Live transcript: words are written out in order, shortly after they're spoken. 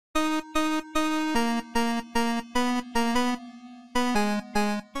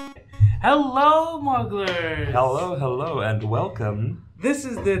Hello, Moglers! Hello, and welcome. This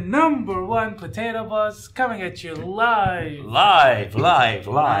is the #1 Potato Bus coming at you live.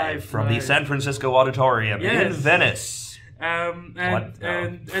 Live from the San Francisco Auditorium in Venice. And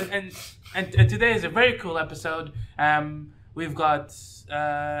today is a very cool episode. We've got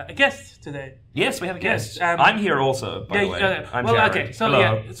a guest today. Yes, we have a guest. I'm here also, by the way. I'm Jared. Okay, so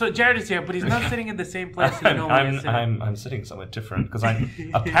Hello. so Jared is here, but he's not sitting in the same place he normally is sitting. I'm sitting somewhere different because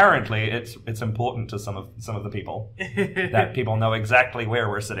apparently it's important to some of the people that people know exactly where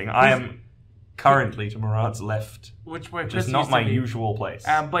we're sitting. I am currently to Murad's left, which is not my usual place.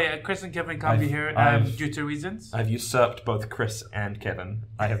 But yeah, Chris and Kevin can't be here due to reasons. I've usurped both Chris and Kevin.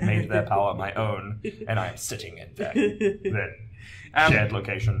 I have made their power my own, and I am sitting in that shared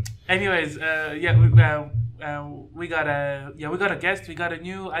location. Anyways, we got a guest. We got a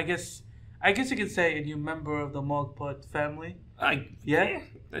new, I guess you could say, a new member of the Mogpod family.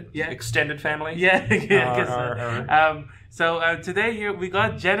 Extended family. Yeah, I guess so. Today here we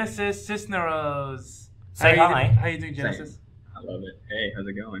got Genesis Cisneros. Say hi. How you doing, Genesis? I love it. Hey, how's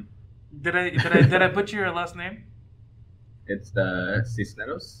it going? Did I butcher your last name? It's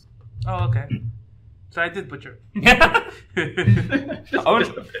Cisneros. Oh, okay. So I did butcher.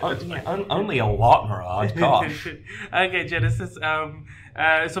 Only a lot, Murad. Gosh. Okay, Genesis.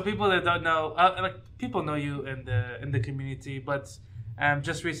 So people that don't know, people know you in the community, but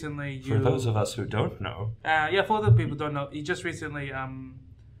just recently you. For those of us who don't know. For the people who don't know, you just recently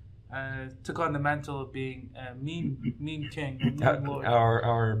took on the mantle of being meme king, meme lord.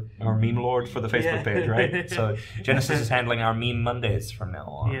 Our meme lord for the Facebook page, right? So Genesis is handling our meme Mondays from now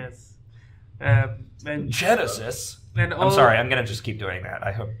on. Yes. And Genesis. I'm sorry. I'm gonna just keep doing that.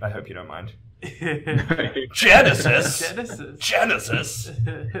 I hope you don't mind. Genesis.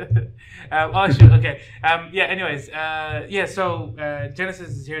 Oh shoot. Okay. Anyways. So Genesis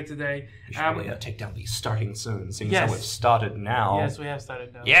is here today. We should really take down the starting soon, seeing as how we've started now. Yes, we have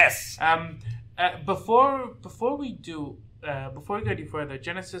started now. Yes. Before we go any further,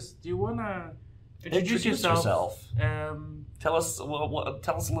 Genesis, do you wanna introduce yourself? Tell us a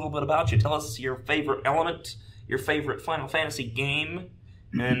little bit about you. Tell us your favorite element, your favorite Final Fantasy game,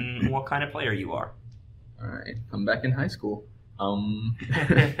 and what kind of player you are. All right, I'm back in high school.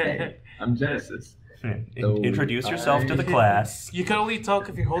 Hey, I'm Genesis. Introduce yourself to the class. You can only talk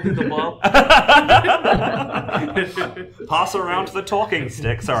if you're holding the ball. Pass around the talking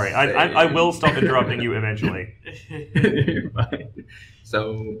stick. Sorry, I will stop interrupting you eventually. You're fine.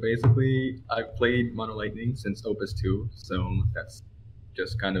 So basically, I've played Mono Lightning since Opus 2, so that's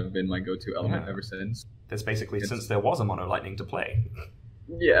just kind of been my go-to element ever since. That's basically since there was a Mono Lightning to play.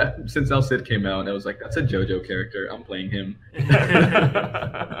 Yeah, since El Cid came out, I was like, that's a JoJo character. I'm playing him.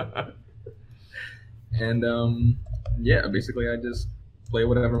 And basically I just play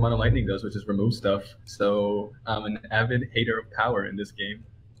whatever Mono Lightning does, which is remove stuff. So I'm an avid hater of power in this game.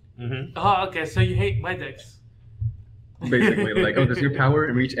 Mm-hmm. Oh, okay. So you hate my decks. Basically, like, does your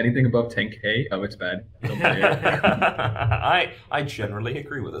power reach anything above 10k? Oh, it's bad. Don't play it. I generally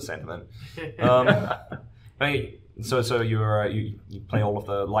agree with the sentiment. So you play all of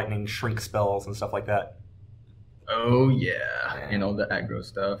the lightning shrink spells and stuff like that. Oh yeah, the aggro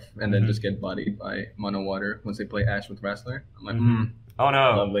stuff, and then just get bodied by Mono Water once they play Ash with Wrestler. I'm like, oh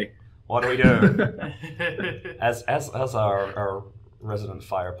no, lovely. What do we do? as our resident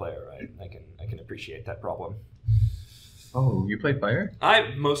fire player, I can appreciate that problem. Oh, you play fire?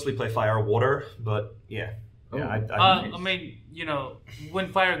 I mostly play fire, water, but yeah. Oh. Yeah. I mean,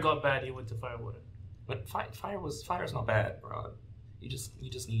 when fire got bad, he went to fire water. But fire's not bad, bro. You just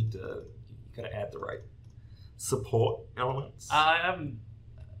need to you gotta add the right support elements. I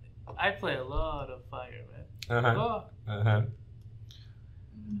play a lot of fire, man. Okay.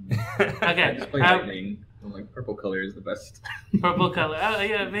 I just play lightning. I'm like, purple color is the best. Purple color.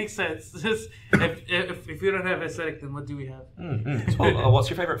 Yeah, it makes sense. If you don't have aesthetic, then what do we have? Well, what's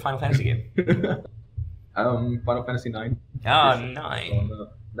your favorite Final Fantasy game? Final Fantasy 9. Ah, 9.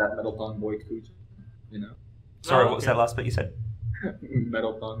 That Metal Thong Boy Kuja, Sorry, what was that last bit you said?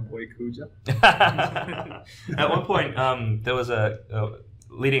 Metal Thong Boy Kuja. At one point, there was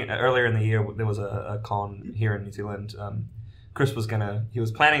earlier in the year, there was a con here in New Zealand. Chris was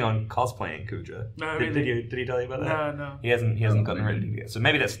planning on cosplaying Kuja. No, really? Did he tell you about that? No. He hasn't gotten ready to do it. So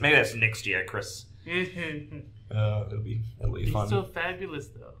maybe that's next year, Chris. It'll be fun. He's so fabulous,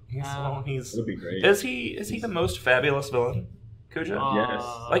 though. It'll be great. Is he the most fabulous villain, Kuja?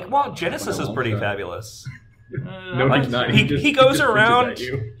 Yes. Genesis is pretty fabulous. No, he's not. He goes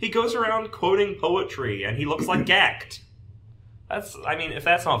around quoting poetry, and he looks like Gact. If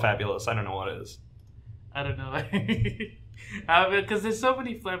that's not fabulous, I don't know what is. I don't know. Because there's so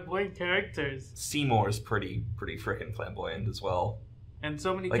many flamboyant characters. Seymour's pretty freaking flamboyant as well. And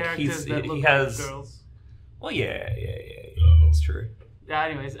so many Like, characters that look has, like girls. Well, yeah, that's true. Yeah,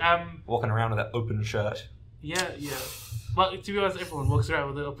 anyways, walking around with that open shirt. Yeah. Well, to be honest, everyone walks around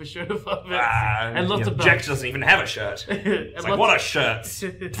with an open shirt above it. And lots of Jack doesn't even have a shirt. It's like, what a shirt!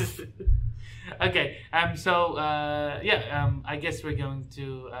 Okay, I guess we're going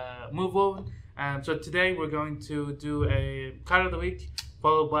to move on. So today we're going to do a card of the week,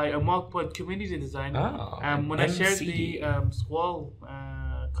 followed by a Mogpod Community Design. When I shared the Squall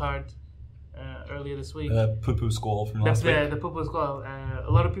card earlier this week. The poo-poo Squall from last week. The poo-poo Squall. A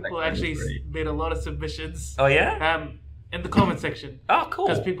lot of people actually made a lot of submissions. Oh, yeah? In the comment section. Oh, cool.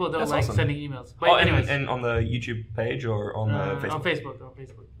 Because people don't like sending emails. But anyways. And on the YouTube page or on the Facebook? On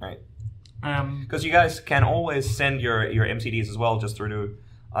Facebook. Right. Because you guys can always send your MCDs as well, just through to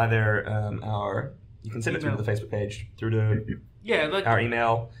either you can send it through to the Facebook page, through to our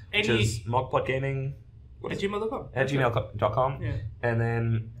email, which is mogpodgaming at gmail.com. At gmail.com. Yeah. And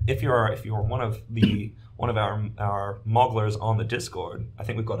then if you're one of our Moglers on the Discord, I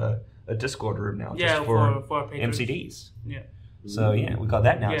think we've got a Discord room now just for our MCDs. Yeah. So we got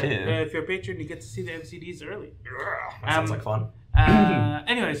that now too. If you're a patron, you get to see the MCDs early. That sounds like fun.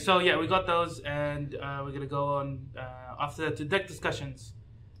 Anyway, so we got those, and we're gonna go on after that to deck discussions.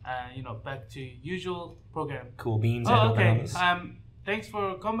 Back to usual program. Cool beans. Oh, okay. Thanks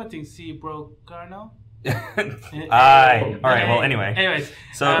for commenting, C Bro Carno. Aye. All right. Well, anyway. Anyways,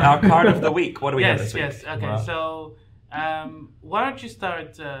 so our card of the week. What do we have this week? Yes. Okay. Wow. So, why don't you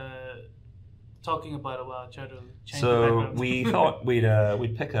start talking about it while I try to change the background? We thought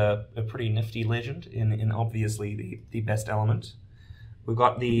we'd pick a pretty nifty legend in obviously the best element. We've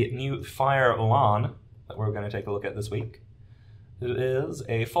got the new Fire Lan that we're going to take a look at this week. It is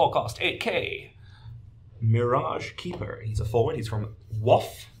a 4-cost 8K Mirage Keeper. He's a forward. He's from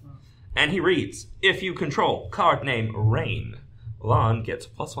WOF. And he reads, if you control card name Rain, Lan gets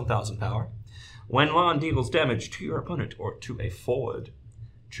plus 1,000 power. When Lan deals damage to your opponent or to a forward,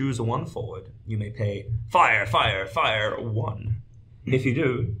 choose a 1 forward. You may pay fire 1. If you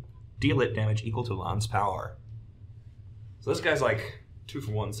do, deal it damage equal to Lan's power. So this guy's like 2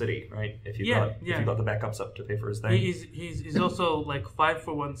 for 1 city, right? If you've got the backups up to pay for his thing. He's also like 5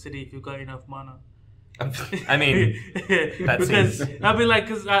 for 1 city if you've got enough mana. I mean, that seems...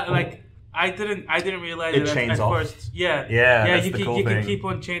 I didn't realize it chains at off. First. Yeah. That's you the can, cool you thing. can keep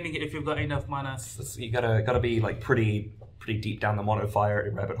on chaining it if you've got enough mana. You gotta be like pretty deep down the mono fire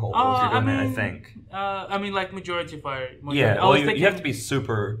rabbit hole if you're doing that, I think. Like majority fire. You have to be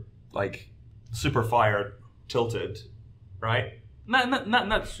super fire tilted, right?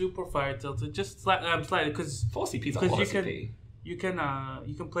 Not super fire tilted, just slightly because 4 CP's a lot of CP. You can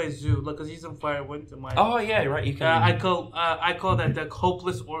play Zoo because he's on fire wind. Oh yeah, right. You can. I call that deck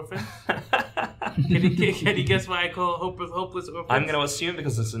Hopeless Orphan. Can you guess why I call Hopeless Orphan? I'm going to assume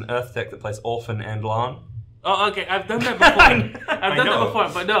because it's an Earth deck that plays Orphan and Lan. Oh, okay. I've done that before. I've done that before,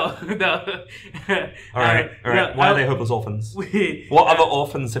 but no. All right. Why are they Hopeless Orphans? What other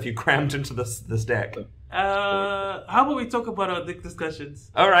orphans have you crammed into this deck? How about we talk about our deck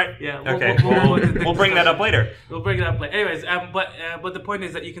discussions? All right. Yeah. We'll bring that up later. We'll bring it up later. Anyways, but the point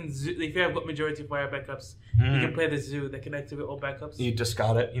is that you can if you have got majority fire backups, you can play the Zoo that can activate all backups. You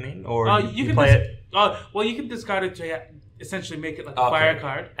discard it, you mean, or you can play it? Well, you can discard it to essentially make it like a fire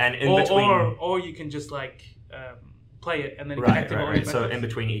card, and in between, or you can just play it and then you can activate all your backups. So in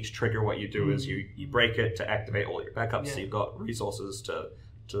between each trigger, what you do is you break it to activate all your backups. Yeah. So you've got resources to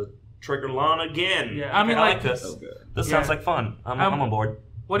trigger Lan again. Yeah, I mean, I like this. This sounds like fun. I'm on board.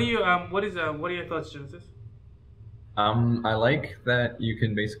 What are your thoughts, Genesis? I like that you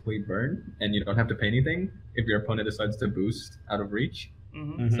can basically burn and you don't have to pay anything if your opponent decides to boost out of reach.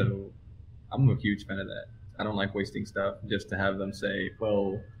 Mm-hmm. So I'm a huge fan of that. I don't like wasting stuff just to have them say,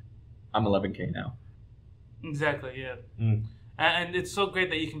 well, I'm 11k now. Exactly, yeah. And it's so great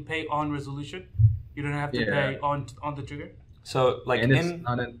that you can pay on resolution. You don't have to pay on the trigger. So and it's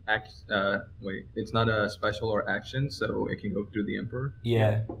not an it's not a special or action, so it can go through the Emperor.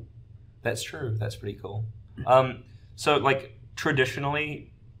 Yeah, that's true. That's pretty cool. So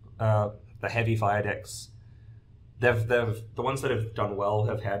traditionally, the heavy fire decks, they've the ones that have done well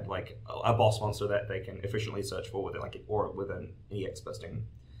have had a boss monster that they can efficiently search for with an EX busting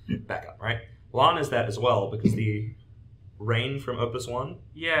backup, right? Lan is that as well because the Rain from Opus 1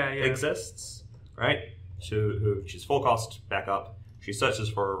 exists, right? She's 4-cost backup. She searches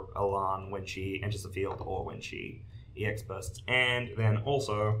for a Lan when she enters the field or when she EX bursts, and then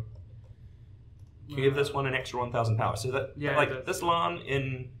also give this one an extra 1,000 power. So that this Lan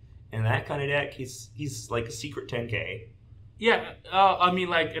in that kind of deck, he's like a secret 10k. Yeah, I mean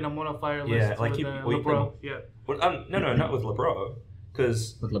like in a modifier list. Yeah, like with, you Lebro. Yeah. Well, no, not with Lebro.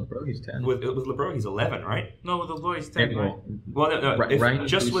 Because with Lebro he's 10. With Lebro he's 11, right? No, with Lebro he's 10, right? Well, no.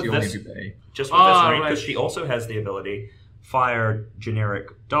 Just with this range, because she also has the ability fire generic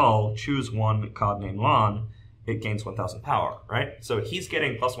doll, choose one card named Lan, it gains 1,000 power, right? So he's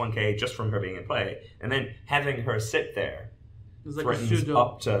getting plus 1k just from her being in play, and then having her sit there threatens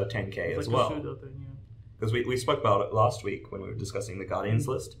up to 10k as well. Because we spoke about it last week when we were discussing the Guardians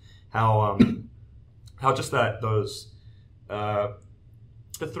list, how just those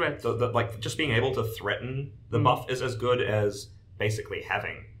the threats, like just being able to threaten the buff is as good as basically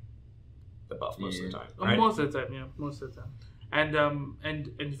having the buff most of the time. Right? Most of the time, yeah, most of the time.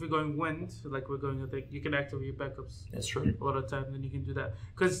 And if you're going wind, like we're going, I think you can activate your backups. That's true. A lot of time, then you can do that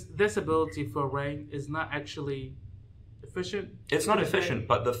because this ability for rain is not actually efficient. It's not efficient,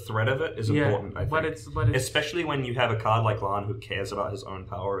 but the threat of it is important. I think, but it's especially when you have a card like Lan who cares about his own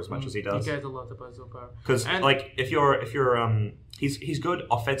power as much as he does. He cares a lot about his own power. Because like if you're he's good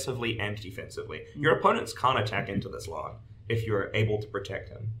offensively and defensively. Your opponents can't attack into this Lan if you're able to protect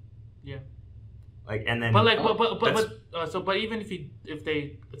him. Yeah. Like and then. But even if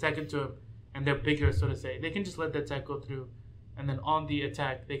they attack into him and they're bigger, so to say, they can just let the attack go through, and then on the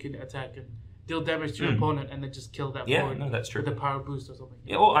attack they can attack and deal damage to your opponent and then just kill that forward. No, that's true. With a power boost or something.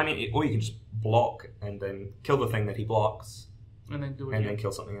 Yeah, or you can just block and then kill the thing that he blocks. And then do it. And then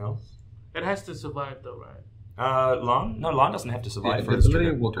kill something else. It has to survive though, right? Lan? No, Lan doesn't have to survive for his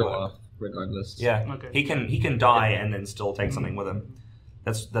ability will go off regardless. Yeah. Okay. He can die and then still take something with him.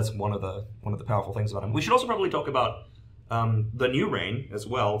 That's one of the powerful things about him. We should also probably talk about the new Rain as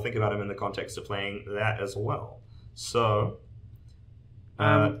well. Think about him in the context of playing that as well. So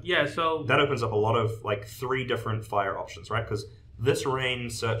so that opens up a lot of like 3 different fire options, right? Because this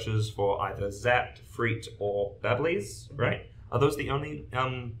Rain searches for either Zapt, Freet, or Babblies, right? Are those the only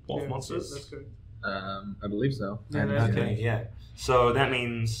wolf monsters? That's correct. I believe so. Yeah. So that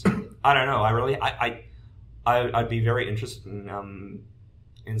means I don't know. I'd be very interested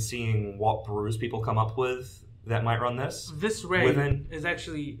in seeing what brews people come up with that might run this. This Rain is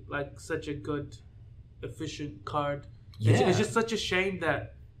actually like such a good, efficient card. Yeah. It's just such a shame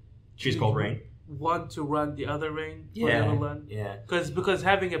that she's called Rain. Want to run the other Rain? Yeah. Because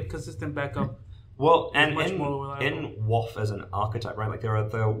having a consistent backup. Well, and much more in WoF as an archetype, right? Like there are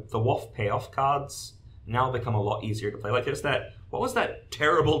the WoF payoff cards now become a lot easier to play. Like there's that. What was that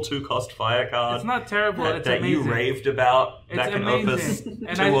terrible 2-cost fire card? It's not terrible. It's that amazing. You raved about back in Opus 2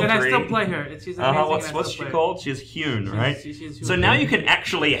 or 3. I still play her. She's amazing. What's she called? She's Hune, right? She's Hune. So now you can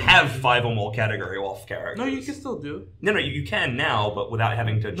actually have 5 or more category WoF characters. No, you can still do. No, you can now, but without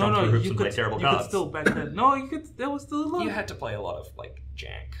having to jump through hoops and play terrible cards. You could still back then. No, you could. That was still a lot. You had to play a lot of like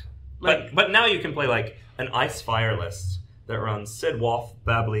jank. But now you can play like an Ice Fire list that runs Sid WoF,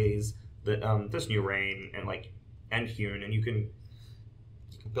 Babblies, this new Rain, and Hune, and you can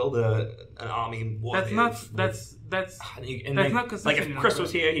build an army. That's not consistent. Like if Chris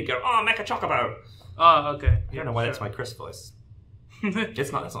was here, he'd go, "Oh, Mecha Chocobo." Oh, okay. I don't know why that's my Chris voice.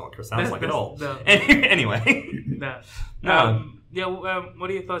 That's not what Chris sounds like at all. No. Anyway. No. What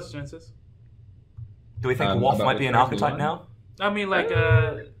are your thoughts, Genesis? Do we think WoF might be an archetype now? I mean, like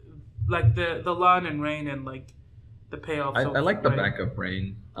the Lan and Rain and like the payoff. I like the backup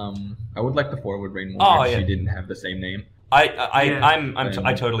Rain. I would like the forward Rain more if she didn't have the same name.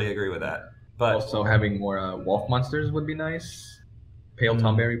 I totally agree with that. But also having more wolf monsters would be nice. Pale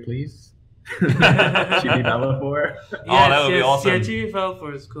Tomberry, please. Chibi Bellafor. That would be awesome. Yeah, Chibi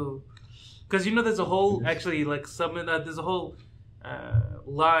Bellafor is cool. Because there's a whole there's a whole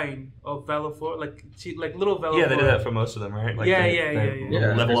line of Bellafor, like little Bellafor. Yeah, they do that for most of them, right? Like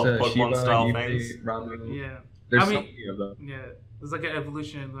level up Pokemon style things. Yeah. There's so many of them. Yeah. There's like an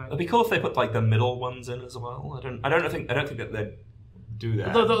evolution. It'd be cool if they put like the middle ones in as well. I don't think that they'd do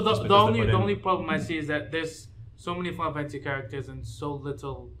that. The only problem I see is that there's so many Final Fantasy characters and so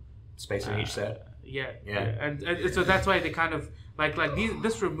little space in each set. Yeah. And so that's why they kind of like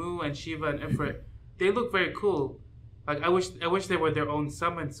this Ramu and Shiva and Ifrit, they look very cool. Like I wish they were their own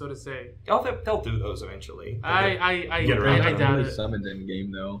summons, so to say. Oh, they'll do those eventually. I doubt it. Summoned in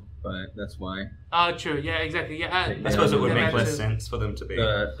game though, but that's why. True. Yeah, exactly. Yeah. I suppose it would make less sense for them to be.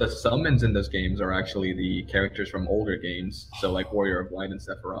 The summons in those games are actually the characters from older games, so like Warrior of Light and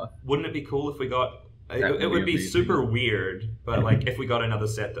Sephiroth. Wouldn't it be cool if we got? It would be super weird, but like if we got another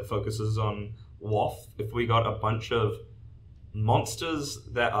set that focuses on WoF, if we got a bunch of monsters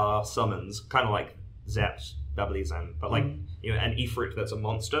that are summons, kind of like Zapt, Babblies, an Ifrit that's a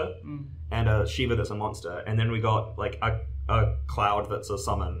monster, and a Shiva that's a monster, and then we got like a a cloud that's a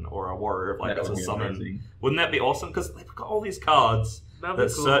summon or a warrior of light that's a summon. Amazing. Wouldn't that be awesome? Because they've got all these cards that cool.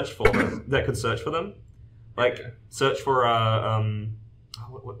 search for them. That could search for them, like search for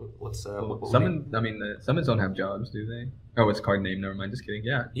what's summon? I mean, the summons don't have jobs, do they? Oh, it's card name. Never mind. Just kidding.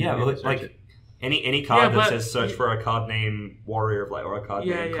 Yeah. Yeah, like any card that says search for a card name warrior of light or a card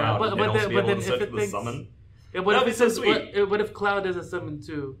name cloud. But then if it thinks summon. Yeah, what if so sweet? What if cloud is a summon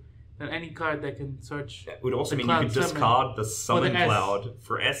too? Then any card that can search. It would also mean you could discard the summon cloud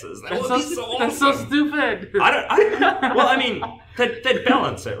for S's. That would be so awesome. That's so stupid. Well, I mean, they'd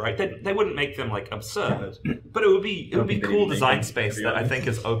balance it, right? They wouldn't make them like absurd, but it would be cool design space that I think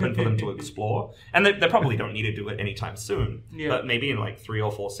is open for them to explore. And they probably don't need to do it anytime soon. Yeah. But maybe in like 3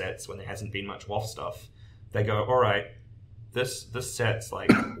 or 4 sets when there hasn't been much WoF stuff, they go, all right, this set's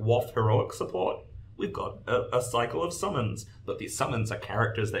like WoF heroic support. We've got a cycle of summons, but these summons are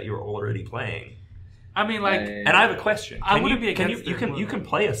characters that you're already playing. I mean, like, and I have a question. You can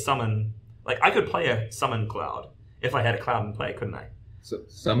play a summon. Like, I could play a summon cloud if I had a cloud in play, couldn't I? So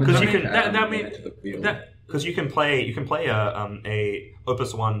summon. Because you can play a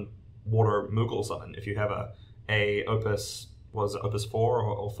Opus 1 Water Moogle summon if you have a Opus 4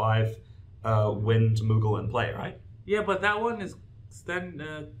 or 5 Wind Moogle in play, right? Yeah, but that one is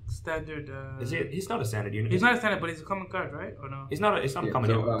standard. Is he? He's not a standard unit. He's not a standard, but he's a common card, right? Or no? He's not a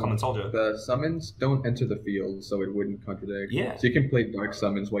common soldier. The summons don't enter the field, so it wouldn't contradict. Yeah. So you can play dark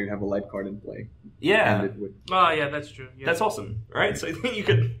summons while you have a light card in play. Yeah. And it would. Oh yeah, that's true. Yeah. That's awesome, right? So you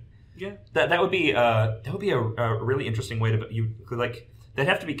could. Yeah. That would be a really interesting way to they'd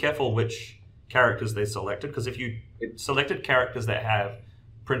have to be careful which characters they selected, because if you selected characters that have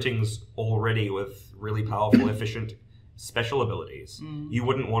printings already with really powerful, efficient special abilities, you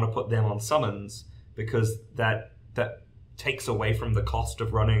wouldn't want to put them on summons, because that takes away from the cost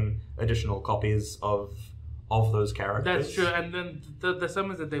of running additional copies of those characters. That's true, and then the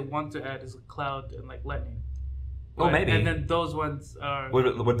summons that they want to add is Cloud and like Lightning. Well, right? Maybe. And then those ones are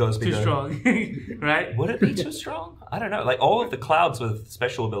would those be too strong, right? Would it be too strong? I don't know. Like all of the clouds with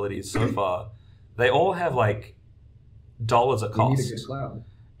special abilities so far, they all have like dollars a cost. We need a good cloud.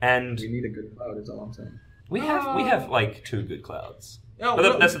 And we need a good cloud. Is all I'm saying. We have like 2 good clouds.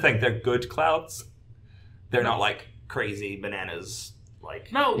 But that's the thing. They're good clouds. They're not like crazy bananas. Like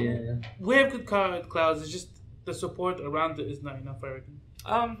we have good clouds. It's just the support around it is not enough, I reckon.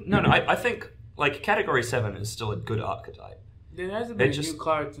 No. I think like Category 7 is still a good archetype. There hasn't been a new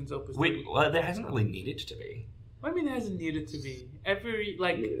card since Opus 3. Well, there hasn't really needed to be. I mean, it hasn't needed to be. Every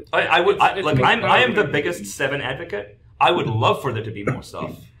like. I am the biggest 7 advocate. I would love for there to be more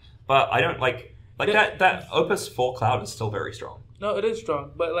stuff, but I don't like. Like that Opus 4 cloud is still very strong. No, it is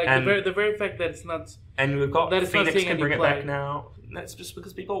strong, but like the very fact that it's not. And we've got Phoenix can bring it back now. That's just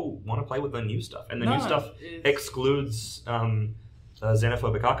because people want to play with the new stuff, and the new stuff excludes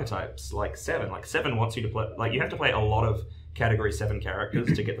xenophobic archetypes like 7. Like 7 wants you to play. Like you have to play a lot of Category 7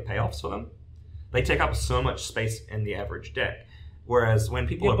 characters to get the payoffs for them. They take up so much space in the average deck. Whereas when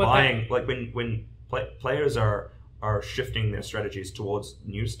people are buying, when players are shifting their strategies towards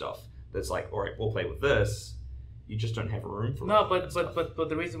new stuff. That's like, all right, we'll play with this. You just don't have room for it. But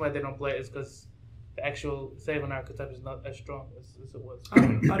the reason why they don't play is because the actual 7 archetype is not as strong as it was.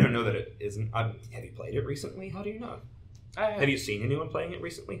 I don't know that it isn't. Have you played it recently? How do you know? Have you seen anyone playing it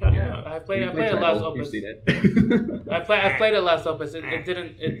recently? How do you know? I played it last Opus. I played it last Opus.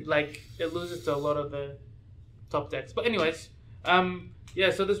 It loses to a lot of the top decks. But anyways,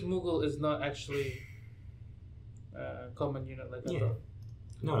 so this Moogle is not actually a common unit like that. Though.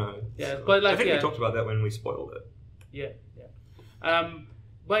 No. Yeah, but like I think we talked about that when we spoiled it. Yeah.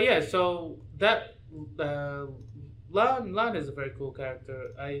 But yeah, so that Lan is a very cool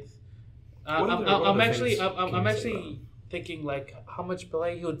character. I'm actually thinking like how much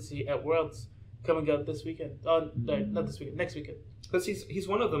play he would see at Worlds coming out this weekend. Oh, not this weekend, next weekend. Because he's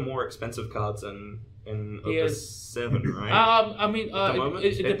one of the more expensive cards in Opus 7, right? I mean, at the moment,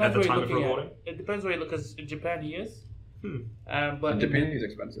 it depends where you're looking at. It depends where you look. Because in Japan he is. But in Japan he's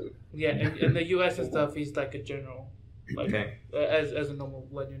expensive. Yeah, in the US and stuff, he's like a general, like as a normal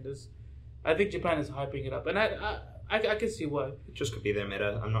legend is. I think Japan is hyping it up, and I can see why. It just could be their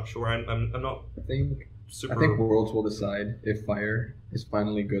meta. I'm not sure. I'm not. I think Worlds will decide if Fire is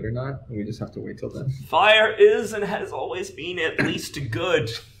finally good or not. We just have to wait till then. Fire is and has always been at least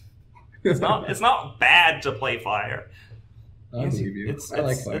good. It's not bad to play Fire. I believe you. I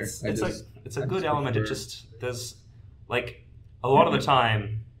like Fire. It's a good element. It just there's. Like, a lot of the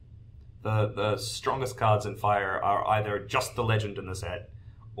time, the strongest cards in Fire are either just the legend in the set,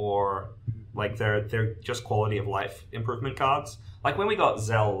 or like they're just quality of life improvement cards. Like when we got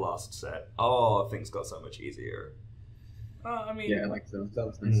Zell last set, things got so much easier. I mean, yeah, I like those. That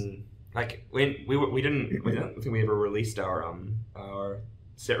was nice. Like we don't think we ever released our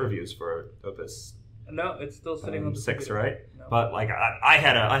set reviews for Opus. No, it's still sitting on the 6, computer. right? No. But like I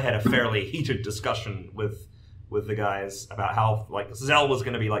had a fairly heated discussion with the guys about how like Zell was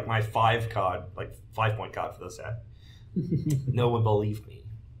going to be like my 5-point card for the set. No one believed me.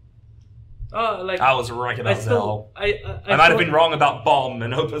 I was right about Zell. I might have been wrong about Bomb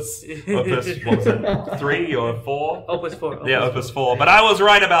and Opus. Opus, what was it, 3 or 4? Opus 4. Yeah, Opus 4. But I was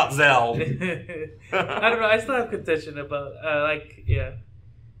right about Zell. I don't know. I still have contention about like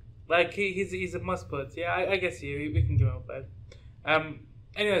he's a must put. Yeah, I guess we can give him a 5.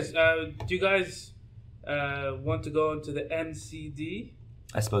 Anyways, do you guys want to go into the MCD?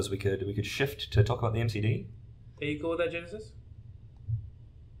 I suppose we could shift to talk about the MCD. Are you cool with that, Genesis?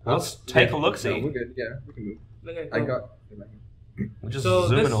 Let's take a look-see. No, we're good. Yeah, we can move. Okay, I cool. got. We're just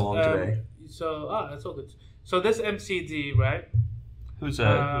zooming along today. That's all good. So this MCD, right? Who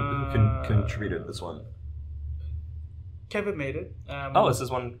contributed this one? Kevin made it. This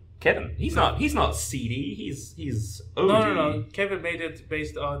is one. Kevin. He's not CD. He's OG. No. Kevin made it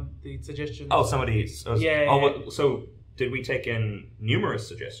based on the suggestions. Oh, somebody. Yeah. So did we take in numerous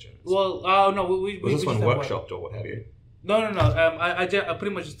suggestions? Well, no. Was this one workshopped or what have you? No. I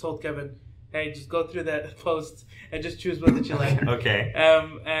pretty much just told Kevin, hey, just go through that post and just choose one that you like. Okay.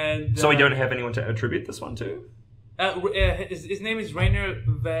 And so we don't have anyone to attribute this one to? His name is Rainer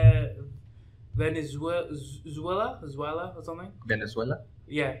Venezuela or something. Venezuela.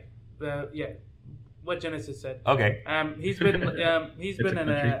 Yeah. What Genesis said. Okay. He's been an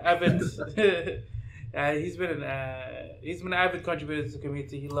avid. He's been an avid contributor to the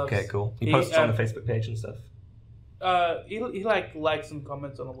community. He loves. Okay, cool. He posts on the Facebook page and stuff. He likes and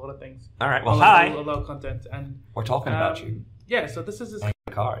comments on a lot of things. All right. Well, hi. A lot of content, and we're talking about you. Yeah. So this is his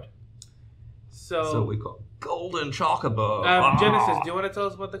card. So we've got Golden Chocobo. Genesis, do you want to tell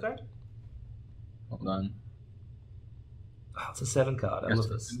us about the card? Hold on. Oh, it's a 7 card. I love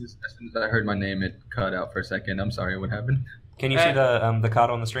this. As soon as I heard my name, it cut out for a second. I'm sorry. What happened? Can you see the card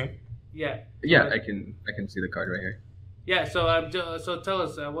on the screen? Yeah. Yeah, I can see the card right here. Yeah. So so tell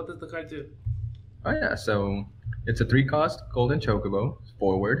us, what does the card do? Oh yeah. So it's a 3-cost Golden Chocobo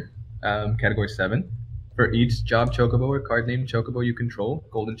forward, category 7. For each job Chocobo or card name Chocobo you control,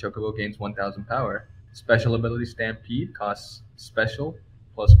 Golden Chocobo gains 1,000 power. Special ability Stampede costs special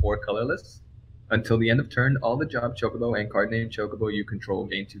plus 4 colorless. Until the end of turn, all the job Chocobo and card name Chocobo you control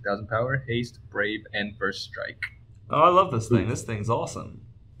gain 2,000 power, haste, brave, and first strike. Oh, I love this thing. This thing's awesome.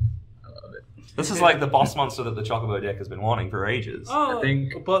 I love it. This is like the boss monster that the Chocobo deck has been wanting for ages. Oh, I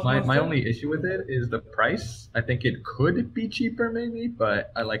think my only issue with it is the price. I think it could be cheaper maybe,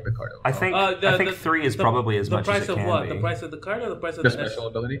 but I like the card overall. I think 3 is probably as much as it can be. The price of what? The price of the card or the price of the special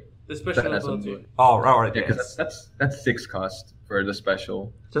ability? The special ability. Oh, right. Yeah, because that's 6 cost for the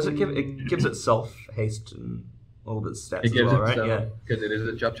special. Does it give it gives itself haste and all of its stats it gives as well, itself, right? Yeah. Because it is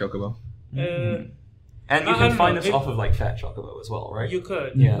a job Chocobo. And you can find this off of like Fat Chocobo as well, right? You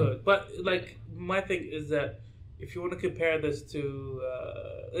could. But like my thing is that if you want to compare this to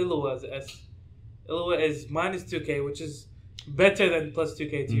Illawa's Illawa is minus 2k, which is better than plus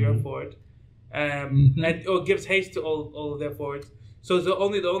 2k to your forward, and it gives haste to all of their forwards. So the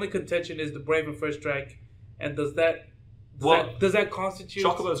only contention is the brave and first strike, and does that constitute?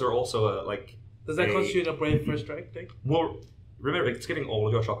 Chocobos are also Does that constitute a brave first strike thing? Well, remember, it's giving all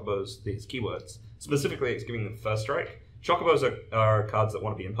of your Chocobos these keywords. Specifically, it's giving them first strike. Chocobos are cards that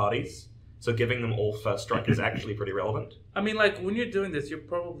want to be in parties, so giving them all first strike is actually pretty relevant. I mean, like, when you're doing this, you're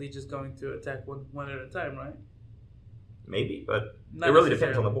probably just going to attack one at a time, right? Maybe, but it really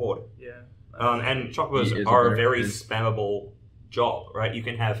depends on the board. Yeah. And Chocobos are a very spammable job, right? You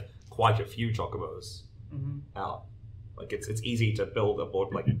can have quite a few Chocobos out. Like, it's easy to build a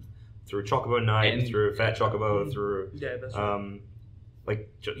board, like, through Chocobo Knight, through Fat Chocobo, through... Yeah, that's right. Like,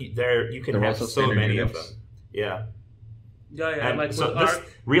 you can have so many of them. Yeah. Yeah, and like so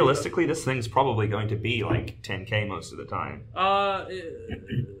realistically, this thing's probably going to be like 10k most of the time.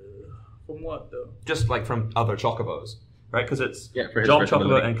 From what though? Just like from other Chocobos, right? Because it's Job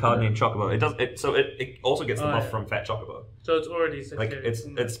Chocobo and card name Chocobo. It also gets the buff from Fat Chocobo. So it's already 6k. Like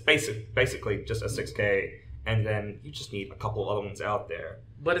it's basically just a 6k, and then you just need a couple other ones out there.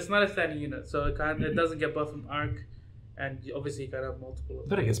 But it's not a standing unit, so it doesn't get buffed from Arc, and obviously you can have multiple.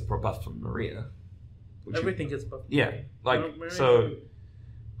 But it gets buffed from Maria. Everything gets buffed. Yeah, like so.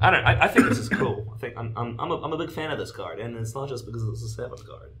 I don't. I think this is cool. I think I'm a big fan of this card, and it's not just because it's a 7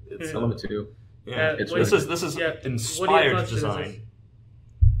 card. It's I love it too. Yeah, this is inspired design.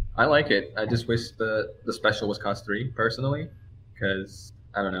 I like it. I just wish the special was cost 3 personally, because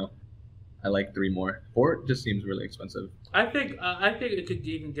I don't know. I like 3 more. 4 just seems really expensive. I think it could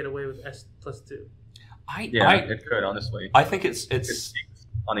even get away with S+2. It could, honestly. I think it's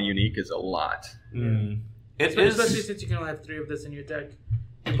on a unique is a lot. Especially since you can only have 3 of this in your deck.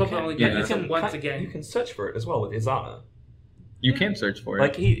 You probably only get this once again. You can search for it as well with Izana. You can search for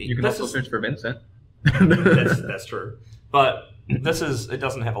it. You can also search for Vincent. That's true. But it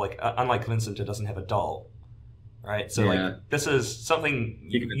doesn't have unlike Vincent, it doesn't have a doll, right? So this is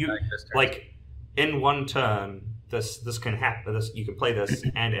something in one turn. This can happen. You can play this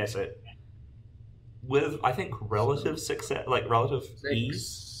and asset with I think relative success, relative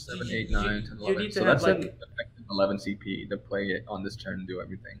ease. 7, 8, 9, 10, 11. So that's an effective 11 CP to play it on this turn and do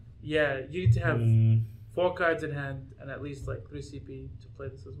everything. Yeah, you need to have 4 cards in hand and at least 3 CP to play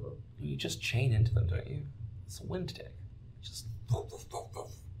this as well. You just chain into them, don't you? It's a wind deck. Just all the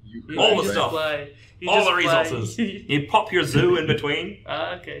stuff, all the resources. You pop your zoo in between.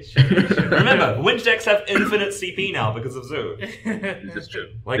 Okay, sure. Remember, wind decks have infinite CP now because of zoo. This is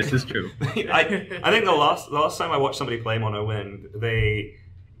true. This is true. I think the last time I watched somebody play Mono Wind,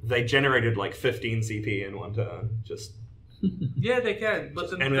 they generated 15 CP in one turn. Just yeah, they can.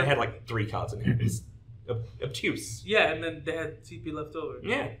 But and they had 3 cards in hand. It's obtuse. Yeah, and then they had CP left over.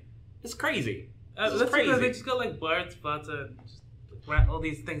 Yeah, it's crazy. That's because they just got Bard, Sparta, and just all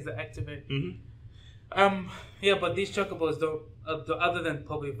these things that activate. Yeah, but these Chocobos don't. Other than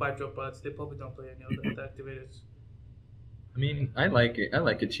probably 5-drop Bards, they probably don't play any other activators. I mean, I like it. I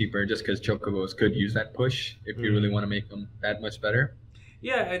like it cheaper just because Chocobos could use that push if you really want to make them that much better.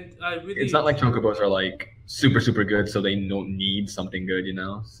 Yeah, and I really. It's not like Chocobos are super good, so they don't need something good, you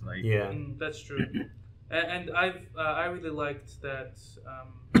know. It's that's true. And I really liked that.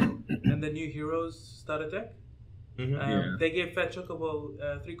 And the new Heroes starter deck. They gave Fat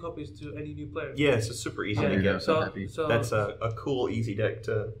Chocobo 3 copies to any new player. Yeah, it's super easy to get. So that's a cool, easy deck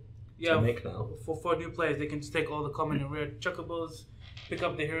to make now. For new players, they can just take all the common and rare Chocobos, pick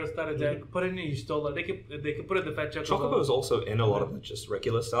up the Hero starter deck, put it in your Stola. They can put it in the Fat Chocobo. Chocobo is also in a lot of just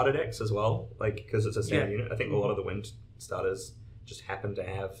regular starter decks as well, because it's a standard unit. I think a lot of the Wind starters just happen to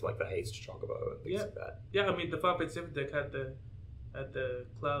have the Haste Chocobo and things like that. Yeah, I mean the 5.7 deck had the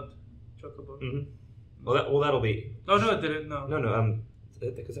Cloud Chocobo. Well, that'll be. Oh no, it didn't. No.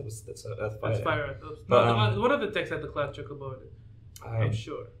 Because that's Earth Fire. That's Fire. But, one of the decks had the Cloud Chocobo in it. I'm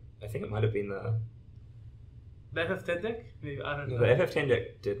sure. I think it might have been the FF10 deck. Maybe I don't know. The FF10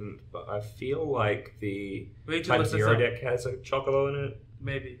 deck didn't, but I feel like the Type 0 deck has a Chocobo in it.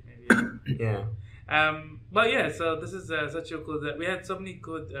 Maybe. Yeah. But yeah, so this is such a cool deck. We had so many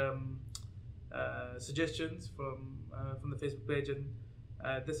good suggestions from the Facebook page, and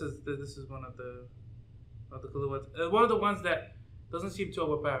this is one of the cooler ones. One of the ones that doesn't seem too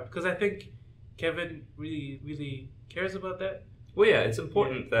overpowered, because I think Kevin really cares about that. Well, yeah, it's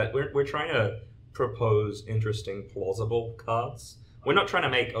important that we're trying to propose interesting, plausible cards. We're not trying to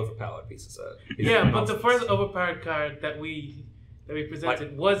make overpowered pieces. But the first overpowered card that we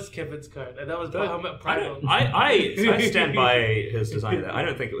presented was Kevin's card, and that was Bahamut Primal. I stand by his design of that. I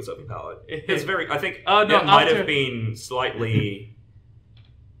don't think it was overpowered. It's very. I think it might have been slightly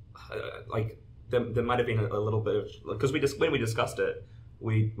there might have been a little bit of, because when we discussed it,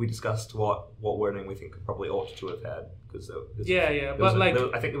 we discussed what wording we think probably ought to have had, because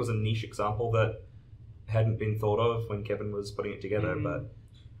I think there was a niche example that hadn't been thought of when Kevin was putting it together,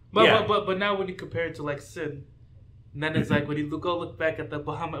 but now when you compare it to Sin, and then it's when you look back at the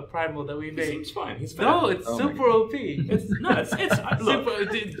Bahamut Primal that we made. He seems fine. He's no, it's super OP. It's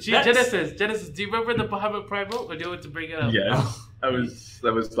look, Genesis. Do you remember the Bahamut Primal, or do you want to bring it up? Yes, that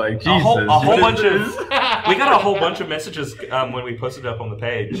was Jesus. A whole bunch of we got a whole bunch of messages when we posted it up on the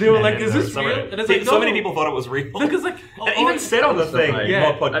page. They were "Is this real?" And it's so many people thought it was real. Because it even said on the thing,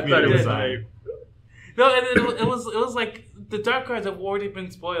 Mogpod Community Design. No, and it was the dark cards have already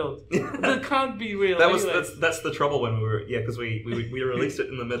been spoiled. That can't be real. That's the trouble when we were because we released it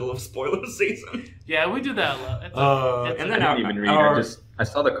in the middle of spoiler season. Yeah, we do that a lot. And then I didn't even read. I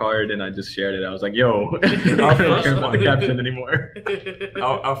saw the card and I just shared it. I was like, "Yo, I don't care about the caption anymore."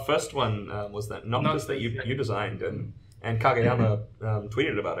 Our first one was that Noctis that you designed, and Kageyama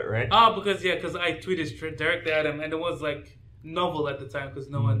tweeted about it, right? Oh, because I tweeted directly at him, and it was novel at the time because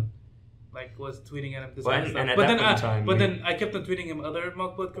no one was tweeting at him. But then I kept on tweeting him other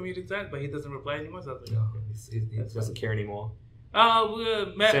Mogpod Community Design, but he doesn't reply anymore. So I was like, he doesn't care anymore.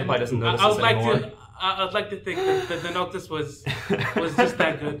 Senpai doesn't notice this anymore. I'd like to think that the Noctis was just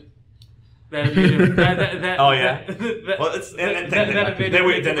that good. Oh yeah. Then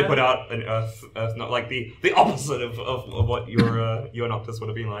they put out an Earth, not the opposite of what your Noctis would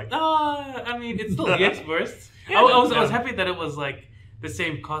have been like. I mean, it's still EX Burst. I was happy that it was the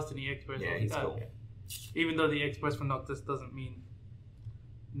same cost in EX Burst. Yeah, he's cool. even though the express for Noctis doesn't mean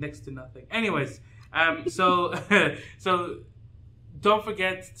next to nothing. Anyways, so don't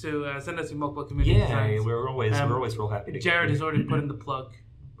forget to send us your Mogpod Community Designs. Yeah, we're always real happy to. Jared has already put in the plug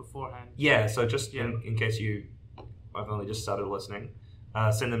beforehand. Yeah, so just in case I've only just started listening,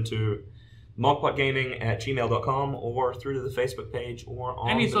 send them to mogpodgaming@gmail.com or through to the Facebook page or on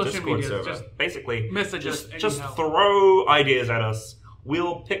any the social Discord media. server. Just basically, messages. Just throw ideas at us.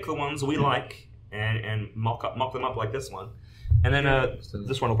 We'll pick the ones we like and mock them up like this one. And then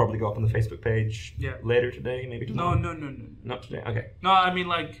this one will probably go up on the Facebook page later today, maybe tomorrow. No. Not today. Okay. No, I mean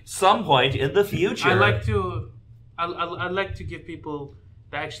like some point in the future. I like to give people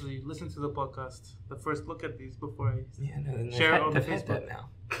that actually listen to the podcast the first look at these before I share it on the Facebook.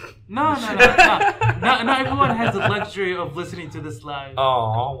 No. Not everyone has the luxury of listening to this live.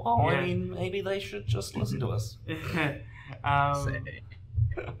 Oh, well, I mean, maybe they should just listen to us.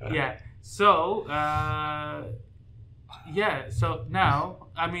 Yeah. So, so now,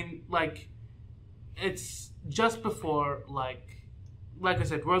 I mean, like, it's just before, like I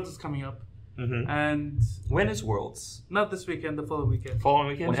said, Worlds is coming up. Mm-hmm. And when is Worlds? Not this weekend, the following weekend. Following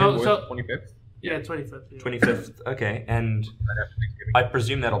weekend? So 25th? Yeah, 25th. Yeah. 25th, okay. And I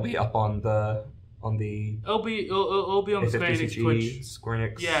presume that'll be up on the... It'll be on Square Enix Twitch. Square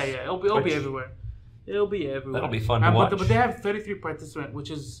Enix. Yeah, it'll be everywhere. It'll be everywhere. That'll be fun to watch. But they have 33 participants,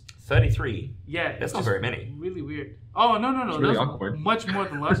 which is... 33? Yeah. That's not very many. Really weird. Oh, no. It's really awkward. Much more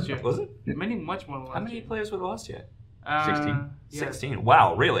than last year. Was it? Much more than last year. How many players were there last year? 16. 16.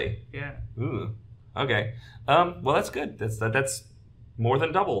 Wow, really? Yeah. Ooh. Okay. Well, that's good. That's more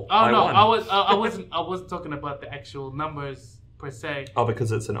than double. Oh no, I wasn't talking about the actual numbers per se. Oh,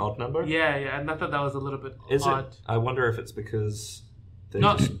 because it's an odd number? Yeah, and I thought that was a little bit odd. I wonder if it's because there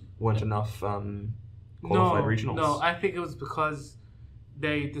just weren't enough qualified regionals. No, I think it was because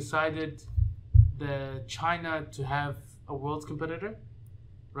they decided China to have a Worlds competitor.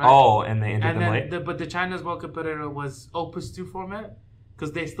 Right? Oh, and they ended them late? But the China's World competitor was Opus 2 format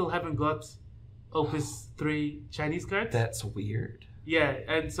because they still haven't got Opus 3 Chinese cards. That's weird. Yeah,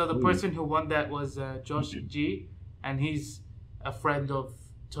 and so the person who won that was Josh G, and he's a friend of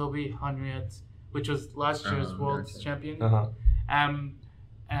Toby Henriette, which was last year's World's champion.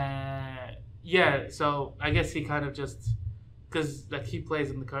 Yeah, so I guess he kind of just, because like he plays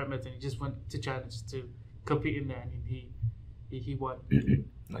in the current meta, and he just went to China just to compete in there, and he won.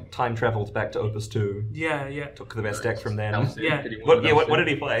 Like time traveled back to Opus 2. Yeah. Took the best deck from then. Yeah. What did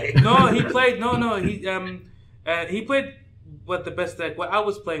he play? He played. He played what the best deck. What I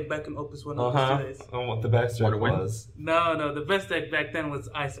was playing back in Opus 1. Oh, what the best deck was? No. The best deck back then was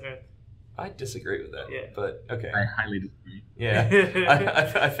Ice Earth. I disagree with that. Yeah. But okay. I highly disagree. Yeah.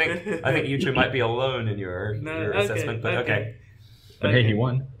 I think you two might be alone in your assessment. But okay. But hey, he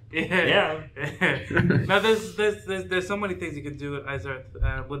won. Yeah. Now there's so many things you can do with Ice Earth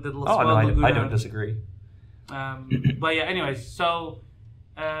with the Laguna. I don't disagree. But yeah, anyways, so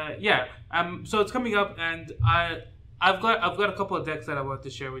so it's coming up, and I've got a couple of decks that I want to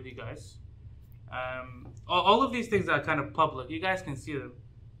share with you guys. All of these things are kind of public. You guys can see them.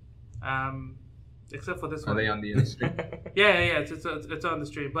 Except for this one. Are they on the stream? Yeah. It's on the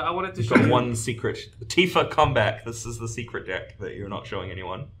stream. But I wanted to show you one secret. Tifa comeback. This is the secret deck that you're not showing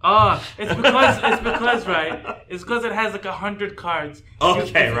anyone. Oh, it's because right. It's because it has like 100 cards.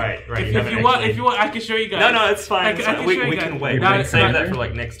 Okay, right. If you want, I can show you guys. No, it's fine. We can wait. We can save that for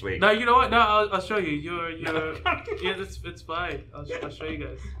like next week. No, you know what? No, I'll show you. It's fine. I'll show you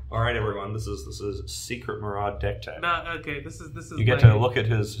guys. All right, everyone. This is Secret Murad deck tech. No, okay. This is. You get to look at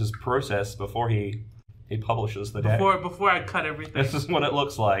his process before he publishes the deck. Before I cut everything. This is what it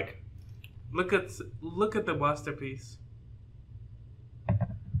looks like. Look at the masterpiece.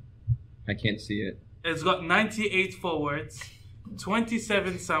 I can't see it. It's got 98 forwards,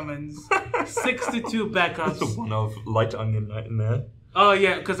 27 summons, 62 backups. There's one of Light Onion Knight in there. Oh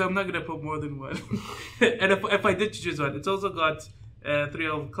yeah, because I'm not gonna put more than one. And if I did choose one, it's also got 3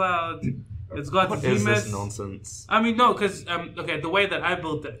 of Cloud. It's got What Zemus. is this nonsense? I mean, no, because the way that I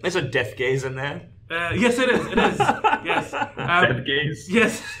built it. There's a Death Gaze in there. Yes, it is. It is. Yes. Death Gaze.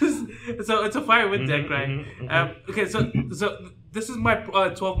 Yes. So it's a Firewind deck, right? Okay, so this is my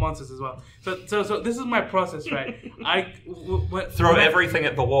 12 monsters as well. So this is my process, right? Throw everything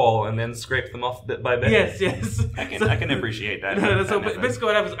at the wall and then scrape them off bit by bit. Yes. I can appreciate that. So basically,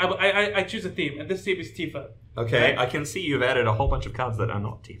 what happens? I choose a theme, and this theme is Tifa. Okay, I can see you've added a whole bunch of cards that are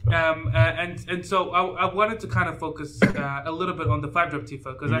not Tifa. And so I wanted to kind of focus a little bit on the 5-drop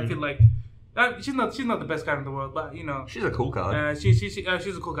Tifa because I feel like. She's not the best card in the world, but she's a cool card. She's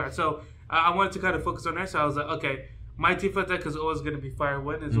a cool card. So I wanted to kind of focus on her. So I was like, okay, my Tifa deck is always going to be Fire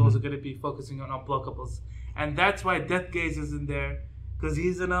Wind. It's always going to be focusing on unblockables. And that's why Death Gaze is in there, because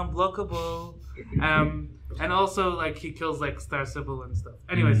he's an unblockable. And also, like, he kills, like, Star Sybil and stuff.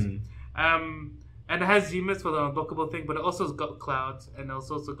 Anyways, and it has Zenith for the unblockable thing, but it also has got Clouds, and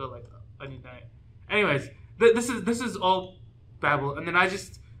it's also got, like, Onion Knight. Anyways, this is all babble. And then I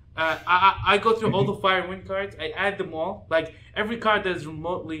just... I go through all the Fire and Wind cards. I add them all. Like, every card that is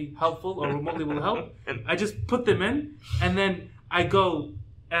remotely helpful or remotely will help, I just put them in, and then I go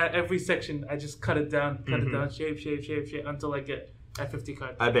every section. I just cut it down, shave until I get at 50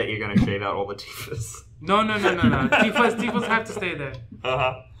 cards. I bet you're gonna shave out all the Tifas. No. Tifas have to stay there.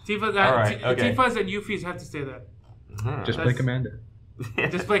 Tifas and Yufis have to stay there. Just play Commander.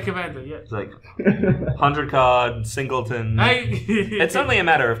 Just play Commander, yeah. It's like 100 card, singleton. It's only a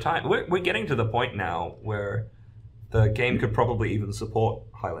matter of time. We're getting to the point now where the game could probably even support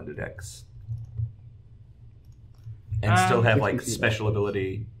Highlander decks. And still have, like, special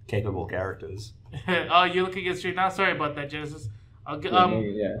ability capable characters. Oh, you're looking at stream now? Sorry about that, Genesis. I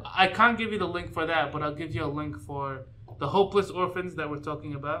can't give you the link for that, but I'll give you a link for the Hopeless Orphans that we're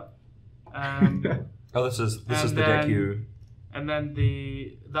talking about. This is the deck you... And then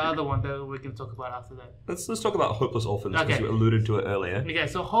the other one that we can talk about after that. Let's talk about Hopeless Orphans, because you alluded to it earlier. Okay,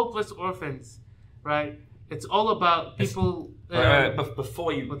 so Hopeless Orphans, right? It's all about people...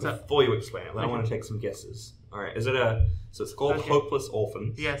 Before you explain it, I want to take some guesses. All right, so it's called Hopeless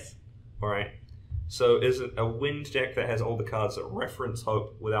Orphans? Yes. All right. So is it a wind deck that has all the cards that reference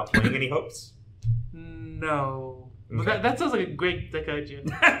hope without playing any hopes? No. Okay. That sounds like a great deck idea.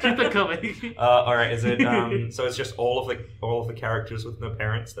 Keep it coming. All right. Is it? So it's just all of the characters with no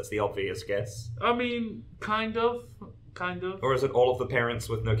parents. That's the obvious guess. I mean, kind of. Or is it all of the parents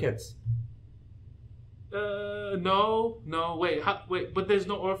with no kids? No. Wait. But there's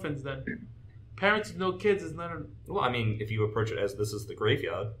no orphans then. Parents with no kids is not. Well, I mean, if you approach it as this is the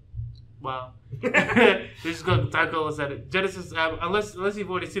graveyard. Wow. We're just gonna tackle us at it. Genesis. Unless you've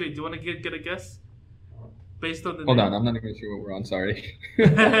already seen it, do you want to get a guess? Based on the Hold on, I'm not even sure what we're on. Sorry.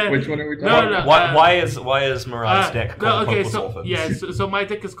 Which one are we talking? No. Why is Murad's deck called Hopeless Orphans? Yeah, so my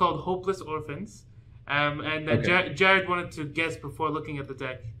deck is called Hopeless Orphans, Jared wanted to guess before looking at the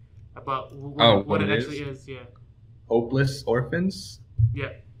deck about what it actually is. Yeah. Hopeless Orphans.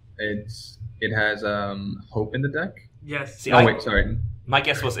 Yeah. It has hope in the deck. Yes. See, sorry. My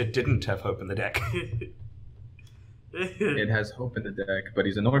guess was it didn't have hope in the deck. It has hope in the deck, but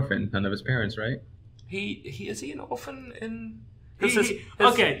he's an orphan. None of his parents, right? Is he an orphan in?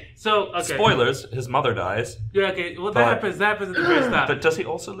 Spoilers: his mother dies. Yeah, okay. Well, that happens at the very start. But does he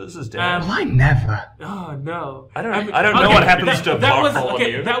also lose his dad? I never. Oh no! I don't know what happens to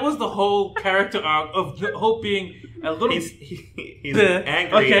Bartholomew. That was the whole character arc of Hope being a little. He's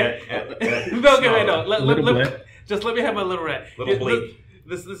angry. Just let me have my little rant. Little bleep.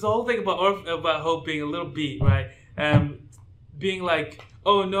 This whole thing about Hope being a little bee, right? Being like,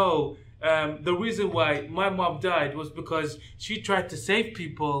 oh no. The reason why my mom died was because she tried to save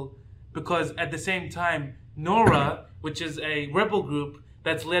people, because at the same time Nora, which is a rebel group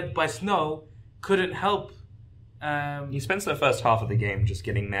that's led by Snow, couldn't help. He spends the first half of the game just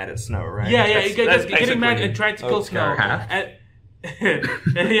getting mad at Snow, right? Yeah, getting mad and trying to kill Snow.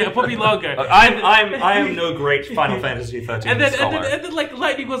 Yeah, probably longer. I am no great Final Fantasy 13 scholar. And then like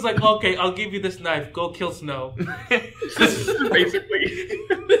Lightning was like, okay, I'll give you this knife. Go kill Snow. Basically,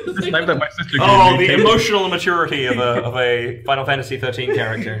 this knife that my sister gave me. The emotional immaturity of a Final Fantasy 13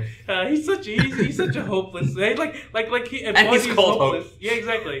 character. He's such a hopeless. Like he and he's called hopeless. Hope. Yeah,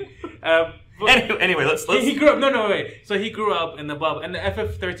 exactly. Anyway, let's. He grew up. No, wait. So he grew up in the bubble, and the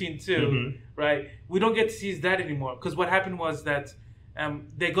FF13 too, right? We don't get to see his dad anymore, because what happened was that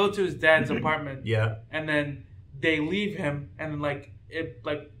they go to his dad's apartment, and then they leave him, and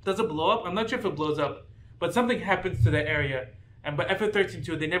does it blow up? I'm not sure if it blows up, but something happens to the area, and by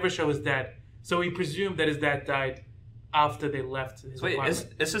FF13 they never show his dad, so we presume that his dad died after they left his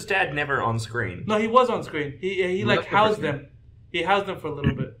apartment. Is his dad never on screen? No, he was on screen. He housed them. He housed them for a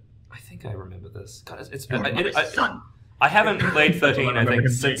little bit. I think I remember this. God, I haven't played 13, I think,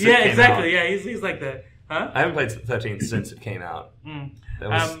 since it came exactly. out. Yeah, he's like that. Huh? I haven't played 13 since it came out.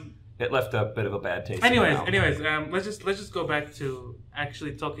 It left a bit of a bad taste. Anyways, let's just go back to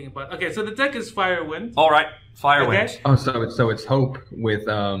actually talking about. Okay, so the deck is Fire Wind. All right, Fire Wind. Oh, so it's Hope with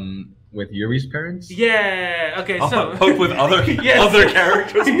Yuri's parents. Yeah. Okay. So Hope with other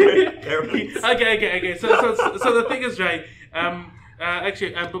characters. Okay. So the thing is, right.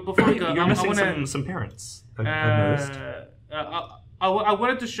 But before we go, you're missing some parents. I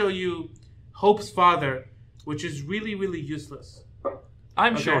wanted to show you Hope's father, which is really, really useless.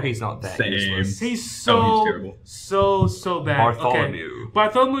 I'm sure he's not that useless. He's so bad. Bartholomew. Okay.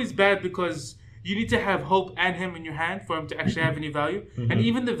 Bartholomew's bad because you need to have hope and him in your hand for him to actually have any value. And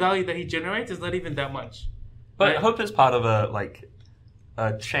even the value that he generates is not even that much. But hope is part of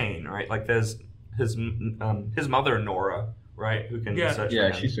a chain, right? Like there's his mother Nora, right, who can search for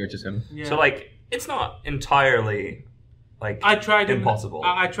him. She searches him. Yeah. So it's not entirely impossible.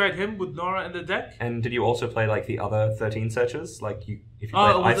 I tried him with Nora in the deck. And did you also play the other 13 searches? If you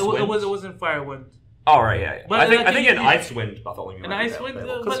played it wasn't Firewind. Oh right, yeah. But I think in Icewind, Bartholomew. In Icewind,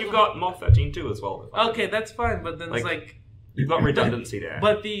 because you've got Moth 13 too as well. Okay, that's fine, but then it's you've got redundancy there.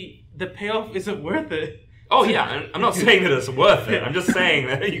 But the payoff isn't worth it. Oh yeah, I'm not saying that it's worth it. I'm just saying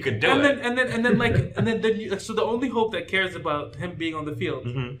that you could do it. So the only hope that cares about him being on the field,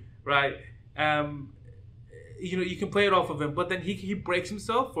 right? You can play it off of him, but then he breaks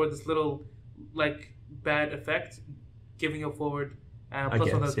himself for this little bad effect, giving a forward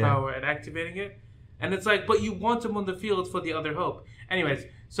plus one power and activating it. And it's but you want him on the field for the other hope. Anyways,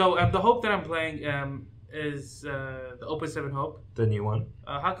 so the hope that I'm playing is the Opus 7 Hope. The new one.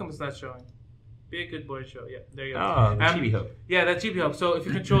 How come it's not showing? Be a good boy, show. Yeah, there you go. Oh, the Chibi Hope. Yeah, that Chibi Hope. So if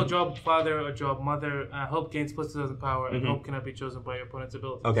you control Job Father or Job Mother, Hope gains plus 2,000 power, and Hope cannot be chosen by your opponent's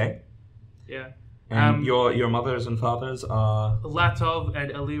abilities. Okay. Yeah. And your mothers and fathers are? Latov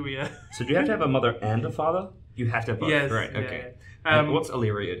and Illyria. So do you have to have a mother and a father? You have to have both. Yes. Right, okay. Yeah. What's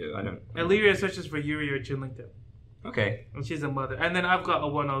Illyria do? I don't... Illyria searches for Yuri or Chinlinka. Okay. And she's a mother. And then I've got a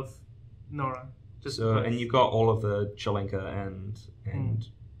one of Nora. And you've got all of the Chilinka and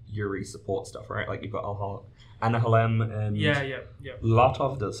Yuri support stuff, right? You've got Anahalem and... Yeah.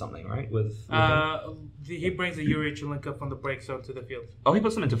 Latov does something, right? With he brings a Yuri Chilinka from the break zone to the field. Oh, he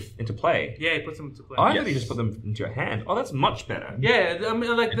puts them into play? Yeah, he puts them into play. Oh, I thought he just put them into your hand. Oh, that's much better. Yeah, I mean,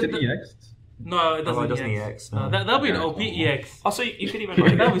 EX? No, it doesn't. Oh, it doesn't EX. No, that'll be an OP EX. Oh, so you could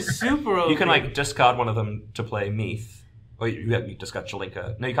even... that was super OP. You can, discard one of them to play Meath. Or you discard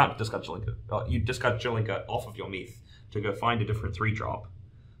Chilinka. No, you can't discard Chilinka. You discard Chilinka off of your Meath to go find a different 3-drop.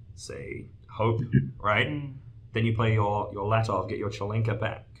 Say, Hope, right? Then you play your Latov, get your Chilinka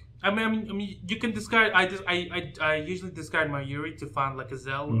back. I mean, you can discard. I usually discard my Yuri to find a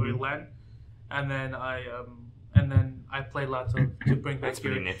Zell or a Len, and then I play Latov to bring back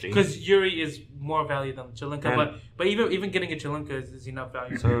Yuri because Yuri is more value than Chilinka. But even getting a Chilinka is enough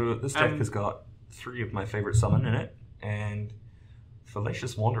value. So this deck has got 3 of my favorite summon in it, and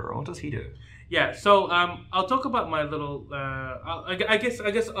Fallacious Wanderer. What does he do? Yeah, so I'll talk about my little. I guess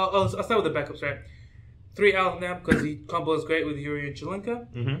I'll start with the backups, right? 3 Alnam because he combos great with Yuri and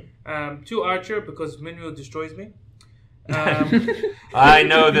Chilinka. 2 Archer because Minwoo destroys me. I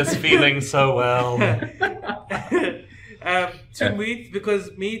know this feeling so well. 2 Meath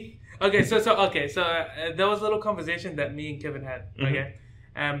because Meath. Okay, so there was a little conversation that me and Kevin had. Okay,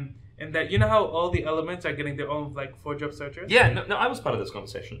 and that how all the elements are getting their own 4-drop searchers. Yeah, no, I was part of this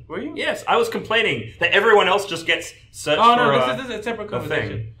conversation. Were you? Yes, I was complaining that everyone else just gets searched for. Oh no, this is a separate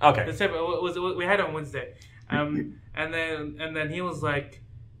conversation. Okay, we had it on Wednesday, and then he was like,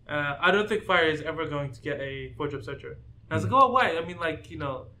 I don't think Fire is ever going to get a 4-drop searcher. And I was like, oh why? I mean,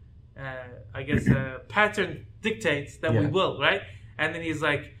 I guess Patron dictates that we will, right? And then he's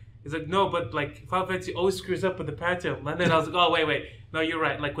like, no, but Final Fantasy always screws up with the pattern. And then I was like, oh wait, no, you're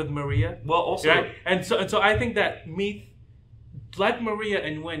right. With Maria, well, also, right? And so I think that Meath, like Maria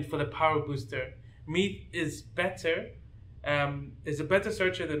and Wind for the power booster, Meath is better, is a better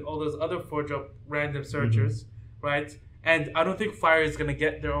searcher than all those other 4-drop random searchers, right? And I don't think Fire is gonna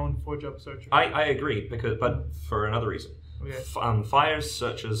get their own 4-drop searcher. I agree but for another reason. Okay. Fire's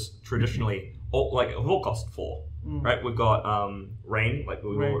searches traditionally all cost 4. Right, we've got Rain,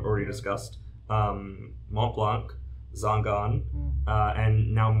 we already discussed, Mont Blanc, Zangan,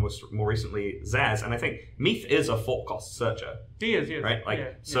 and now more recently Zaz. And I think Meath is a 4-cost searcher. He is,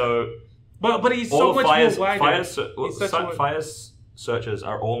 right? So, but he's so much more wider. Fire's searches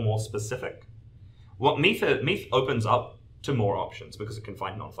are all more specific. Well, Meath opens up to more options because it can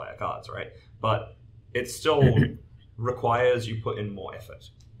find non-fire cards, right? But it still requires you put in more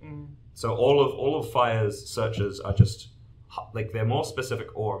effort. So all of Fire's searches are just they're more specific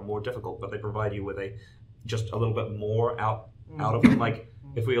or more difficult, but they provide you with just a little bit more out of them.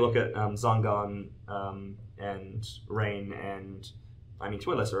 If we look at Zangan and Rain and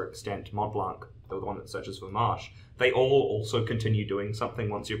to a lesser extent Mont Blanc, the one that searches for Marsh, they all also continue doing something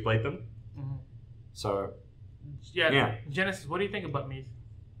once you've played them. So yeah. Genesis, what do you think about Meath?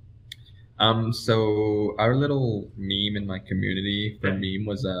 So our little meme in my community for meme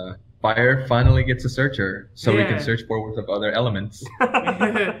was Fire finally gets a searcher, so we can search forwards of other elements.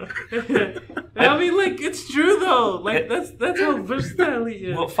 I mean, like, it's true though. Like, that's how versatile he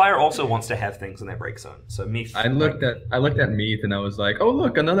is. Well, fire also wants to have things in their break zone. So Meath. I looked at Meath and I was like, oh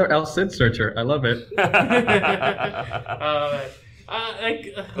look, another El Cid searcher. I love it.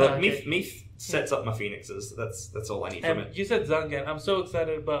 Meath sets up my phoenixes. That's all I need from it. You said Zangan. I'm so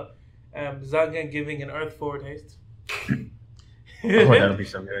excited about Zangan giving an Earth Forward haste. Oh, that'll be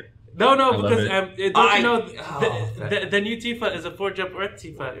so good. No, because don't you know the new Tifa is a 4-jump Earth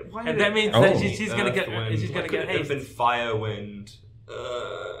Tifa, and that means that she's gonna get haste. It's been fire, wind.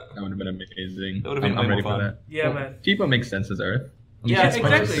 That would have been amazing. That would have been I'm ready fun. for that. Yeah, man. Tifa makes sense as Earth. Yeah,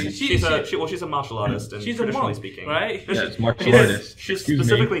 exactly. She's a martial artist, and she's traditionally monk, speaking, right? Yeah, it's martial artist. She's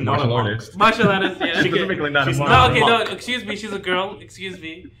specifically not a monk. artist. Martial artist, yeah. Specifically not a monk. No, okay, no, excuse me. She's a girl. Excuse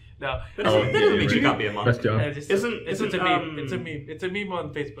me. No. That doesn't mean she can't be a monk. Best job. It's a meme. It's a meme. It's a meme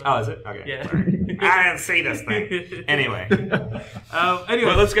on Facebook. Oh, is it? Okay. Yeah. I didn't see this thing. Anyway. Anyway,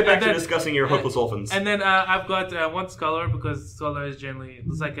 well, let's get back to discussing your hopeless orphans. And then I've got one scholar, because scholar is generally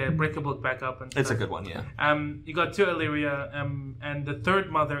it's like a breakable backup. And it's a good one, yeah. You got 2 Illyria, and the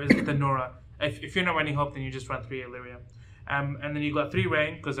third mother is with the Nora. If you're not running Hope, then you just run 3 Illyria. And then you got 3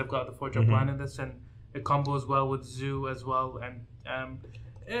 Rain, because I've got the 4-jump line in this, and it combos well with Zoo as well. And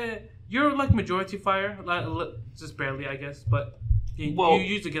you're like majority fire, just barely, I guess, but you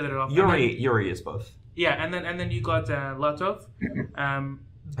usually get it off. Yuri is both. Yeah, and then you got Latov. I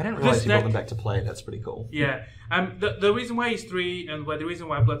didn't realize you brought them back to play. That's pretty cool. Yeah. The reason why he's 3, and the reason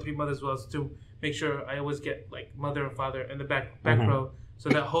why I've got 3 mothers as well, is to make sure I always get like mother and father in the back row, so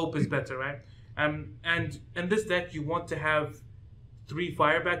that Hope is better, right? And in this deck, you want to have 3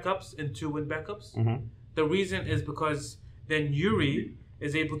 fire backups and 2 wind backups. The reason is because then Yuri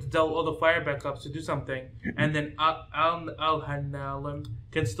is able to deal all the fire backups to do something, and then Al-Hanalim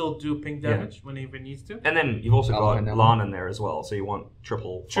can still do ping damage whenever he needs to. And then you've also got Lan in there as well, so you want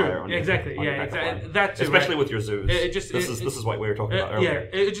triple fire on your exactly. on your Yeah, backup exactly. That too, especially right? with your zoos. This is what we were talking about earlier.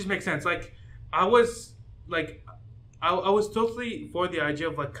 Yeah, it just makes sense. Like I was totally for the idea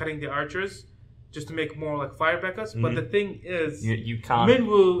of like cutting the archers just to make more like fire backups. But the thing is, you can't.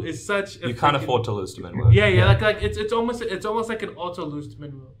 Minwoo is such. You can't afford to lose to Minwoo. Yeah. Like it's almost like an auto lose to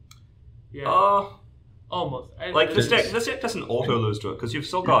Minwoo. Yeah. Almost. This deck doesn't auto lose to it because you've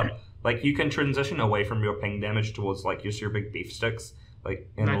still got like you can transition away from your ping damage towards like just your big beef sticks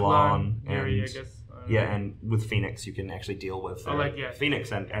like in Lan and Mary, I guess. And with Phoenix you can actually deal with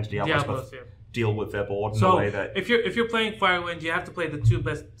Phoenix and Diablos deal with their board in a way that if you're playing Firewind, you have to play the 2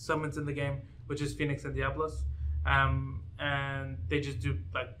 best summons in the game, which is Phoenix and Diablos. And they just do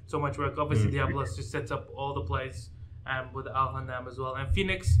like so much work. Obviously, Diablos just sets up all the plays with Al-Hanam as well. And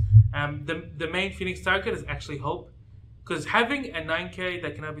Phoenix, the main Phoenix target is actually Hope, because having a 9K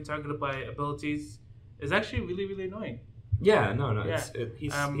that cannot be targeted by abilities is actually really, really annoying. Yeah, no,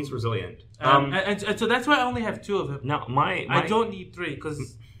 he's resilient. And so that's why I only have 2 of him. Now, I don't need 3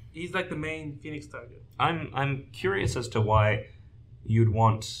 because he's like the main Phoenix target. I'm curious as to why you'd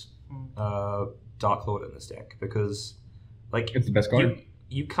want Dark Lord in this deck, because like it's the best card.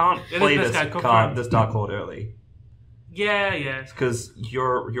 You can't play this Dark Lord early. Yeah. Because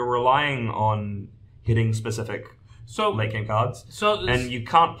you're relying on hitting specific late game cards. And you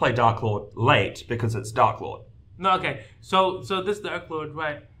can't play Dark Lord late because it's Dark Lord. No, okay. So this Dark Lord,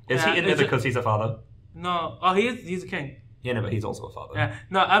 right? Is he in there because he's a father? No. Oh, he is. He's a king. Yeah, no, but he's also a father. Yeah.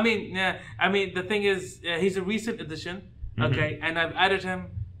 No, I mean, the thing is, he's a recent addition. Okay, and I've added him.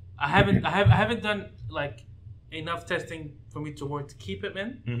 I haven't done like enough testing for me to want to keep him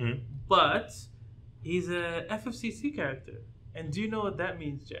in. But he's a FFCC character, and do you know what that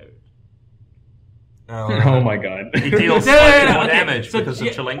means, Jared? Oh my god. He deals slightly more damage because of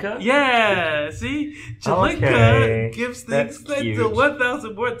Chelinka? Yeah, see? Chelinka gives things like to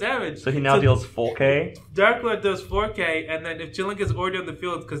 1,000 more damage. So he now deals 4K? Dark Lord does 4K, and then if Chelinka is already on the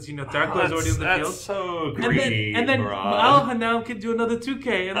field, because, Dark Lord is already on the field. That's so greedy, And then Al-Hanam can do another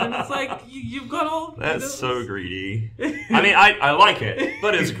 2K, and then it's like, you've got all... That's so greedy. I mean, I like it,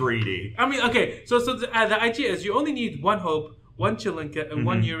 but it's greedy. I mean, okay, so the idea is you only need 1 Hope, 1 Chelinka, and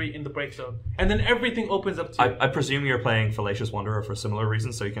 1 Yuri in the break zone. And then everything opens up to you. I presume you're playing Fallacious Wanderer for similar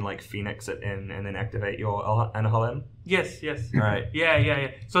reasons, so you can like Phoenix it in and then activate your Al-Hanam? Yes. Right. Yeah.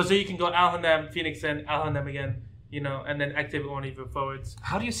 So you can go Al-Hanam, Phoenix, and Al-Hanam again, and then activate one of your forwards.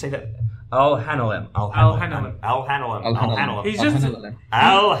 How do you say that? Al-Hanam.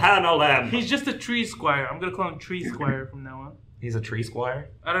 He's just a tree squire. I'm going to call him Tree Squire from now on. He's a tree squire?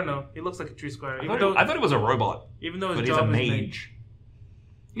 I don't know. He looks like a tree squire. I thought it was a robot. Even though his job job is a mage.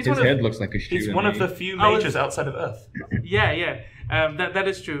 His head looks like a shoe. He's one of the few mages outside of Earth. Yeah. That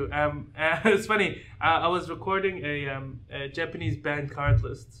is true. It's funny. I was recording a Japanese banned card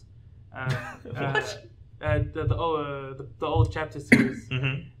list, The old chapter series.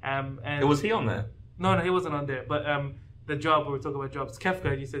 And was he on there? No, he wasn't on there. But the job, we were talking about jobs.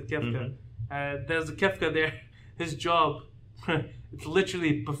 Kefka, you said Kefka. There's a Kefka there. His job, it's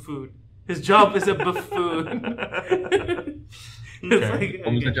literally buffoon. His job is a buffoon. Okay.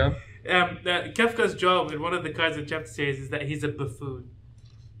 What was the job? Kefka's job in one of the cards in chapter series is that he's a buffoon.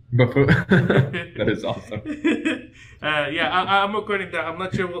 Buffoon. That is awesome. I'm recording that. I'm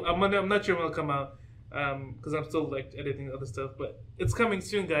not sure. I'm not sure when it'll come out because I'm still like editing other stuff. But it's coming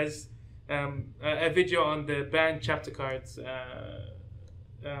soon, guys. A video on the banned chapter cards.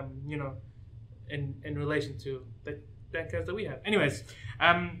 In relation to the banned cards that we have. Anyways,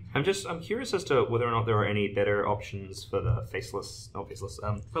 I'm curious as to whether or not there are any better options for the Fallacious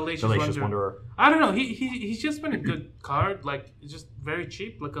Wanderer. I don't know. He's just been a good card. Like it's just very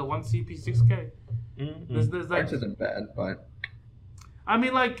cheap, like a 1 CP 6K. There's like isn't bad, but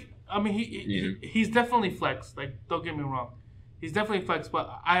he's definitely flexed. Like don't get me wrong, he's definitely flexed. But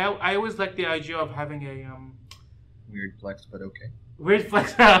I always like the idea of having a weird flex, but okay. Weird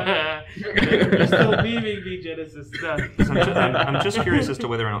flex. You're still beaming me, Genesis. No. I'm just curious as to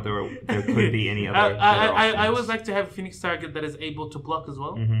whether or not there could be any other. I always like to have a Phoenix target that is able to block as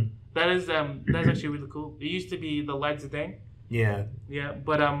well. That's actually really cool. It used to be the Light Zidane. Yeah. Yeah,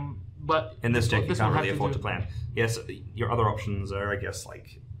 but in this deck you can't really afford to plan. Yes, your other options are, I guess,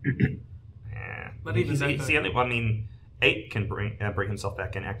 like. But even that. 8 can bring himself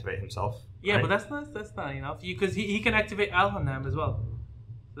back and activate himself. Yeah, right? But that's not enough because he can activate Alhanam as well.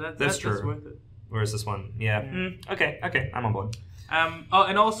 So that's true. That's worth it. Whereas this one, okay, I'm on board.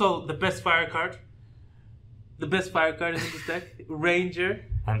 And also the best fire card. The best fire card is in this deck, Ranger.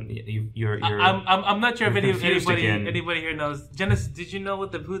 I'm not sure if anybody here knows. Genesis, did you know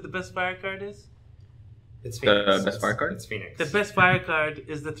who the best fire card is? It's Phoenix. The best fire card? It's Phoenix. The best fire card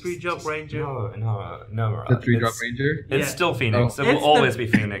is the 3-drop Ranger. No. The 3-drop Ranger? It's still Phoenix. It will always be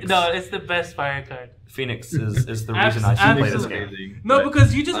Phoenix. No, it's the best fire card. Phoenix is the reason I should play this game. No,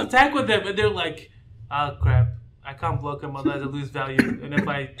 because you just attack with them and they're like, oh crap, I can't block him otherwise I lose value. And if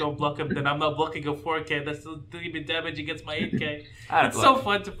I don't block him, then I'm not blocking a 4K. That's still doing me damage against my 8K. It's so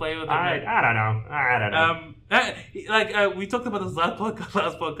fun to play with him. I don't know. We talked about this last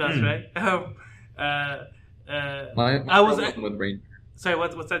podcast, right? My problem with Ranger. Sorry,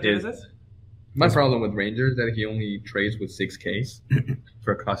 what's that, Genesis? My problem with Ranger is that he only trades with 6Ks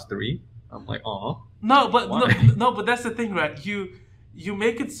for cost 3. I'm like, aw. No, but that's the thing, right? You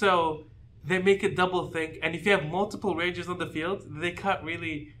make it so they make it double think, and if you have multiple Rangers on the field, they can't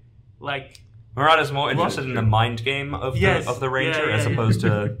really like. Murad is more interested in the mind game of the Ranger as opposed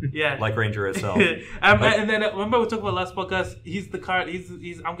to like Ranger itself. And then remember we talked about last podcast. He's the card.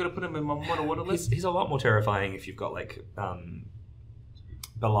 He's. I'm gonna put him in my mono water list. He's a lot more terrifying if you've got like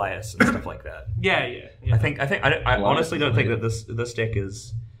Belias and stuff like that. Yeah. I honestly don't think that this deck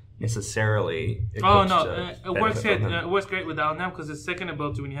is necessarily. It works great with Alnam because the second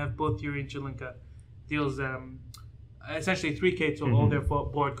ability when you have both Yuri and Chilinka deals essentially 3K to all their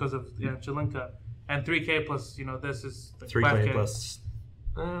board because of Chilinka, and 3K plus this is like 3K 5K. Plus.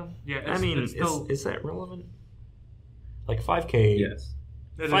 It's still, is that relevant? Like 5K. Yes.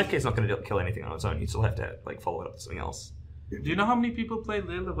 5K is not going to kill anything on its own. You still have to like follow it up with something else. Do you know how many people play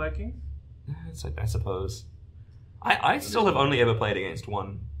Layla Vikings? I suppose. I still have only ever played against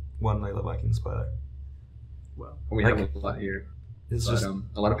one Layla Vikings player. Well, we have a lot here. It's just a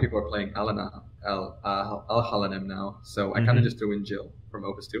lot of people are playing Al-Halanem now, so I kind of just threw in Jill from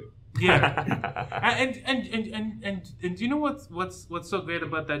Opus 2. Yeah, and do you know what's so great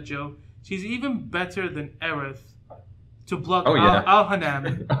about that Jill? She's even better than Aerith to block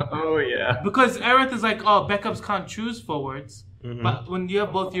Al-Hanam. Oh yeah. Because Aerith is like, backups can't choose forwards, but when you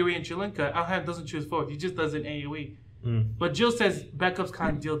have both Yuri and Chilinka, Al-Hanam doesn't choose forward. He just does an AoE. But Jill says backups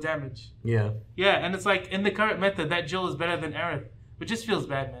can't deal damage. Yeah. Yeah, and it's like in the current meta, that Jill is better than Aerith. It just feels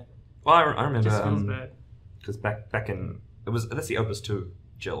bad, man. Well, I remember. It just feels bad. Because back in that's the Opus 2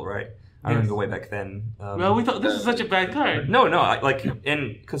 Jill, right? I remember way back then. Well, we thought this was such a bad card. No,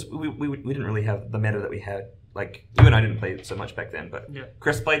 because we didn't really have the meta that we had. Like you and I didn't play it so much back then, but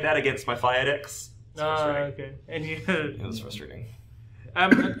Chris played that against my Fire decks. Okay. And it was frustrating.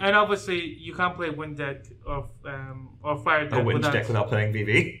 And obviously you can't play Wind deck or Fire deck. Without playing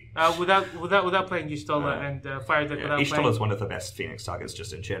VV. Without playing Y'shtola and Fire deck. Without Y'shtola is one of the best Phoenix targets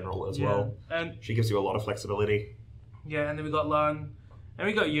just in general as well. And she gives you a lot of flexibility. Yeah, and then we got Lan, and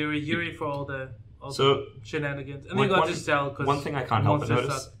we got Yuri for all the shenanigans, and then we got Giselle. One thing I can't help but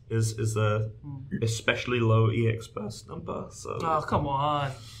notice is the especially low EX burst number. So come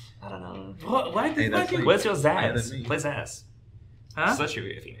on. I don't know. Why Where's your Zaz? Play Zaz. Huh? Such a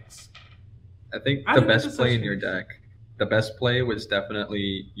Phoenix. I think the best play in your deck. The best play was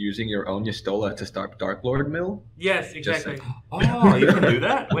definitely using your own Y'shtola to start Dark Lord Mill. Yes, exactly. Oh, you can do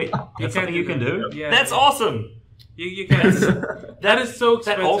that? Wait, that's something you can do? Yeah. That's awesome! You can. That is so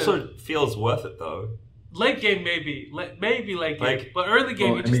expensive. That also feels worth it, though. Late game, maybe late game, but early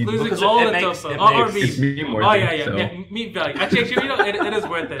game, you're just losing all the tough stuff. It's meme worth meme value. Actually, you know, it is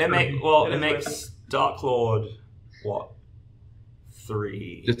worth it. It makes Dark Lord, what?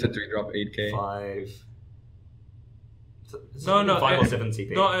 3. Just a 3-drop 8k. 5. No, 5 or 7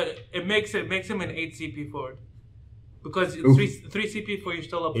 CP. No, it makes him an 8 CP forward because 3 CP for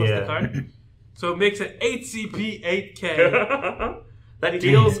Y'shtola plus the card, so it makes it 8 CP 8k. That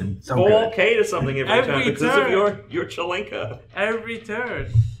deals 4k to something every turn because of your Chelenka. Every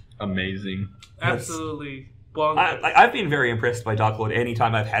turn. Amazing. Absolutely. Bonkers. I've been very impressed by Dark Lord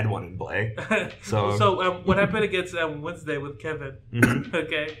anytime I've had one in play. So what happened against Wednesday with Kevin?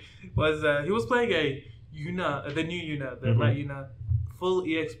 Okay, was he was playing a Yuna, the new Yuna, the light Yuna, full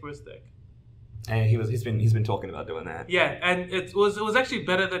EX burst deck. And he's been talking about doing that. Yeah, and it was actually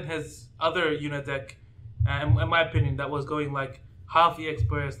better than his other Yuna deck, in my opinion. That was going like half EX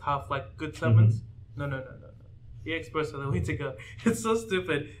burst, half like good summons. No. EX burst are the way to go. It's so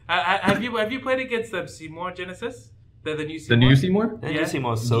stupid. Have you played against them Seymour Genesis? The new Seymour? The new Seymour? The new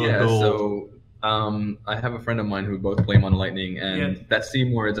Seymour is so cool. So I have a friend of mine who both play Mono Lightning, and that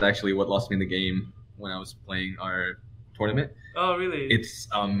Seymour is actually what lost me the game when I was playing our tournament. Oh, really? It's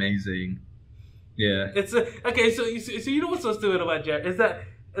amazing. Yeah. It's okay. So you know what's so stupid about Jared is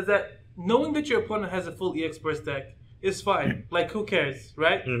that knowing that your opponent has a full EX burst deck is fine. Like, who cares,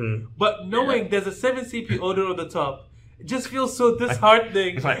 right? But knowing there's a 7 CP order on the top, it just feels so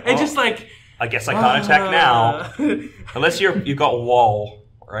disheartening. Just like, I guess I can't attack now, unless you got wall,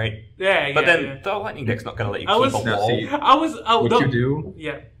 right? Yeah. But then the lightning deck's not going to let you keep a wall. What you do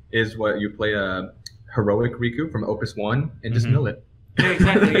is you play a heroic Riku from Opus 1 and just mill it. Yeah,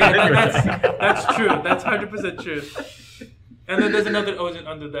 exactly. Yeah, that's true. That's 100% true. And then there's another Ozen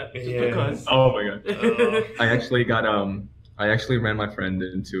under that, just because. Oh my god! I actually ran my friend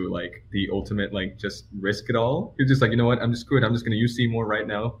into like the ultimate like just risk it all. He's just like, you know what? I'm just screwed. I'm just gonna use Seymour right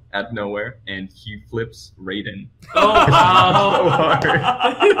now out of nowhere, and he flips Raiden. Oh wow! So hard.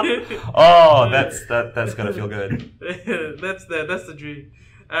 Oh, that's gonna feel good. That's the dream.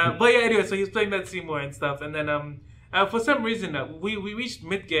 But yeah, anyway, so he's playing that Seymour and stuff, and then for some reason we reached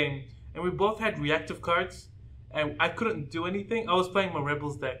mid game and we both had reactive cards. And I couldn't do anything. I was playing my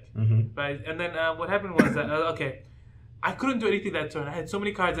Rebels deck, right? And then what happened was that I couldn't do anything that turn. I had so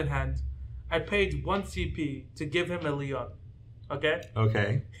many cards in hand. I paid 1 CP to give him a Leon, okay?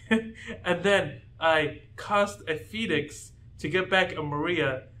 Okay. And then I cast a Phoenix to get back a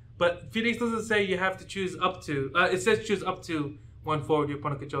Maria, but Phoenix doesn't say you have to choose up to. It says choose up to 1 forward your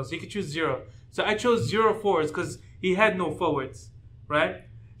opponent controls. So you can choose 0. So I chose 0 forwards because he had no forwards, right?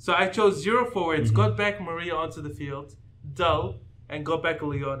 So I chose 0 forwards, got back Maria onto the field, dull, and got back a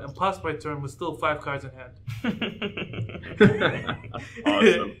Leon, and passed my turn with still 5 cards in hand.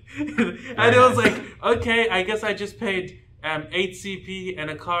 Awesome. And it was like, okay, I guess I just paid 8 CP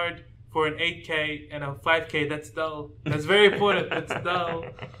and a card for an 8k and a 5k. That's dull. That's very important. That's dull.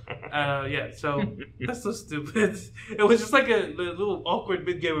 So that's so stupid. It was just like a little awkward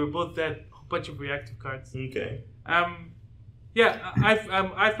mid game where we both had a bunch of reactive cards. Okay. Yeah,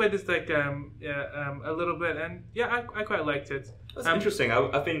 I've played this deck a little bit, and I quite liked it. That's interesting.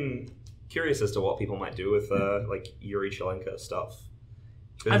 I've been curious as to what people might do with like Yuri Chelenka stuff.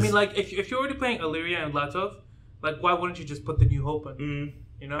 I mean, like if you're already playing Illyria and Latov, like why wouldn't you just put the New Hope in?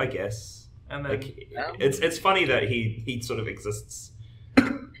 You know, I guess. And then, like it's funny that he sort of exists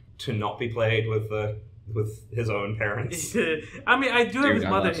to not be played with his own parents. I mean, I do have his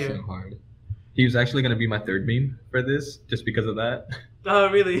mother here. So hard. He was actually going to be my third meme for this, just because of that. Oh,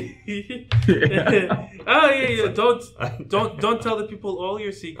 really? Oh, yeah. Don't tell the people all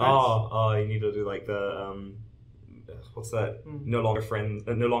your secrets. Oh, you need to do like the what's that? No longer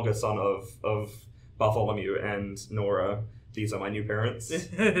son of Bartholomew and Nora. These are my new parents.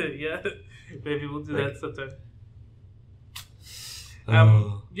 Yeah, maybe we'll do that sometime.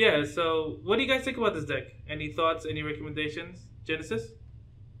 Yeah. So, what do you guys think about this deck? Any thoughts? Any recommendations? Genesis.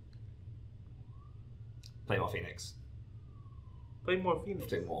 Play more Phoenix. Play more Phoenix.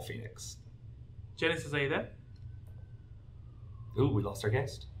 Play more Phoenix. Genesis, are you there? Ooh, we lost our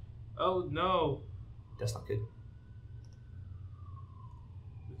guest. Oh no. That's not good.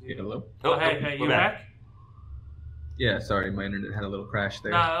 Hello? Oh, hey, you back? Yeah, sorry, my internet had a little crash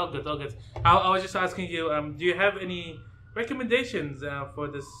there. Nah, all good. I was just asking you, do you have any recommendations for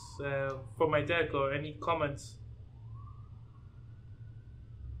this, for my deck, or any comments?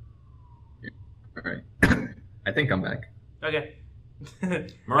 right. I think I'm back. Okay.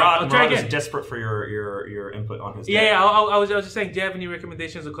 Murad is desperate for your input on his deck. Yeah. I was just saying, do you have any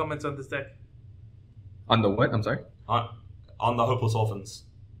recommendations or comments on this deck? On the what? I'm sorry? On the Hopeless Orphans.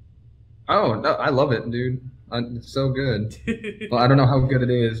 Oh, no, I love it, dude. It's so good. Well, I don't know how good it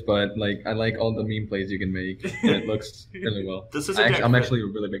is, but like I like all the meme plays you can make, and it looks really well. I'm actually a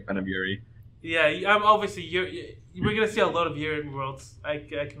really big fan of Yuri. Yeah, I'm obviously we're gonna see a lot of Yuri in Worlds. I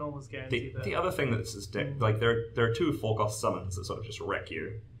can almost guarantee that. The other thing that's this deck, like there are 2 4-cost summons that sort of just wreck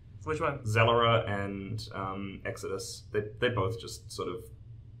you. Which one? Zelera and Exodus. They both just sort of.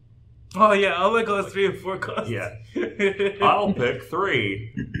 Oh yeah, I'll make all 3 and 4 costs. Yeah, I'll pick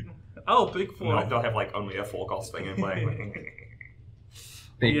 3. I'll pick 4. No, they'll have like only a 4-cost thing in play.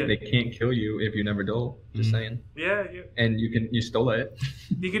 They can't kill you if you never duel. Just saying. Yeah. And you stole it.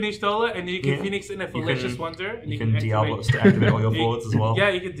 You can stole it, and you can Phoenix in a Fallacious Wonder. And you can Diablos to activate all your boards as well. Yeah,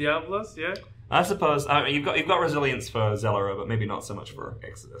 you can Diablos. Yeah. I suppose you've got Resilience for Zelera, but maybe not so much for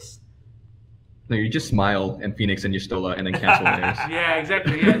Exodus. No, you just smile and Phoenix and Yustola and then cancel theirs. Yeah,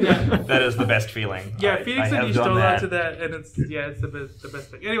 exactly. Yeah. That is the best feeling. Yeah, Phoenix and Yustola to that, and it's the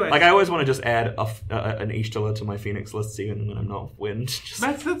best thing. Anyway, like I always want to just add an Yustola to my Phoenix list even when I'm not wind.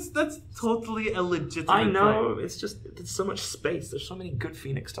 That's totally a legitimate. I know. play. It's just there's so much space. There's so many good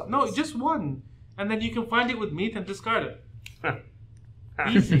Phoenix types. No, just one, and then you can find it with meat and discard it.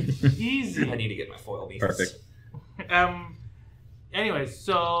 Easy. I need to get my foil meats. Perfect. Anyways,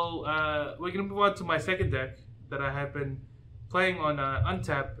 so we're gonna move on to my second deck that I have been playing on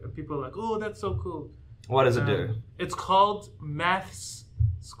Untap, and people are like, "Oh, that's so cool." What does it do? It's called Maths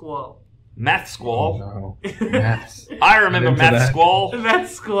Squall. Math Squall? Oh, no. Maths. I remember Math Squall.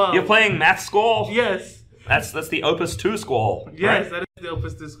 Math Squall. You're playing Math Squall? Yes. That's the Opus 2 Squall. Yes, right? that is the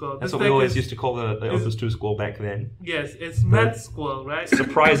Opus 2 Squall. That's what we always used to call the Opus 2 Squall back then. Yes, it's Math Squall, right?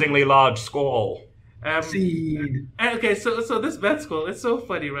 Surprisingly large squall. Seed. And okay, so this Math Squall, it's so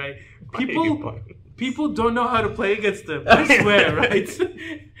funny, right? People don't know how to play against them. I swear, right?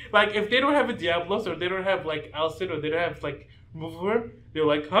 Like if they don't have a Diablos or they don't have like Alcid or they don't have like Mover, they're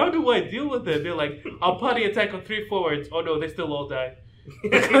like, how do I deal with it? They're like, I'll party attack on 3 forwards. Oh no, they still all die.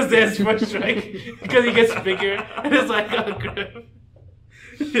 Because there's first strike. Because he gets bigger. And it's like, oh crap.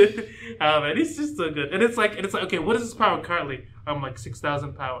 Oh man, he's just so good. And it's like, okay, what is his power currently? I'm like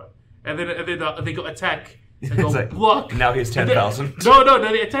 6,000 power. And then they go attack. And go like, block. Now he's 10,000. No,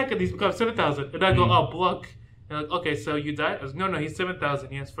 they attack and he's become 7,000. And I go, oh, block. And like, okay, so you die? I was, no, he's 7,000.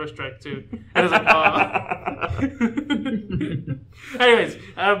 He has first strike too. And I was like, oh. Anyways,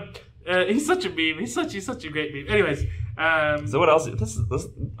 he's such a meme. He's such a great meme. Anyways, so what else? This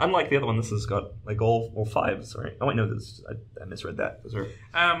unlike the other one, this has got like all 5s, right? Oh wait, no, I misread that. Those are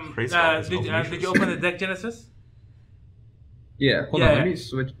did you open the Deck Genesis? Yeah, hold on. Let me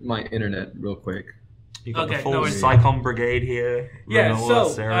switch my internet real quick. You got the full Psychom Brigade here. Yeah, Renola, so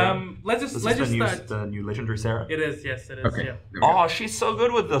Sarah. let's just start. The new Legendary Sarah. It is, yes, it is. Okay. Yeah. Oh, she's so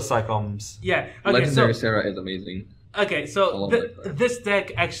good with the Psychoms. Yeah. Okay, Legendary Sarah is amazing. Okay, so this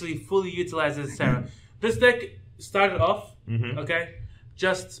deck actually fully utilizes Sarah. This deck started off, okay,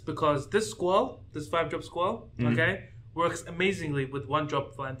 just because this Squall, this 5-drop Squall, okay, works amazingly with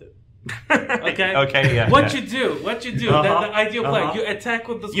 1-drop Flanted. Okay. Okay. Yeah. What you do? The ideal play. You attack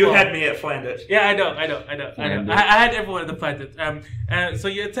with the Squall. You had me at Flanders. Yeah, I know. I had everyone at the Flanders. So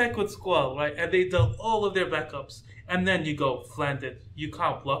you attack with Squall, right? And they deal all of their backups, and then you go Flanded. You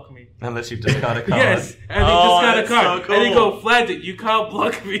can't block me unless you discard a card. Yes, and they discard a card, so cool. and they go Flanded. You can't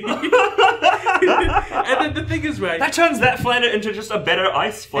block me. And then the thing is, right? That turns that Flanders into just a better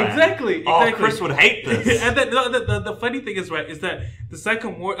ice Fland. Exactly. Oh, Chris would hate this. And then the funny thing is, right, is that the Psycho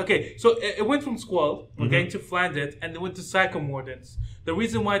Mord. Okay, so it went from Squall, okay, to Flanded, and then went to Psycho Mordants. The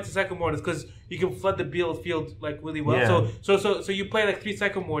reason why it's a Psycho Mordant is because you can flood the field like really well. Yeah. So you play like 3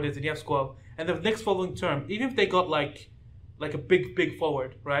 Psycho Mordants and you have Squall, and the next following turn, even if they got like a big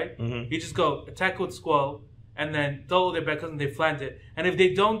forward, right? You just go attack with Squall, and then double their backups and they Fland it. And if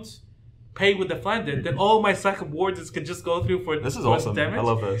they don't pay with the Flanded, then all my Psycho Wardens can just go through for this is awesome. Damage. I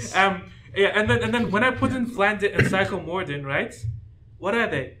love this. Yeah, and then when I put in Flanded and Psycho Morden, right? What are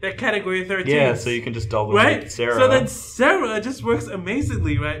they? They're category 13. Yeah, so you can just double right? Sarah. So then Sarah just works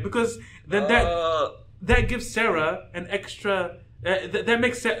amazingly, right? Because then that gives Sarah an extra. That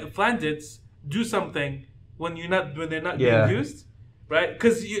makes Flandeds do something when they're not being used, right?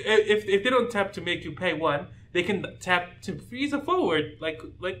 Because if they don't tap to make you pay 1, they can tap to freeze a forward. Like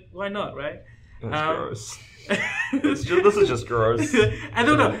why not, right? That's gross. This is just gross. I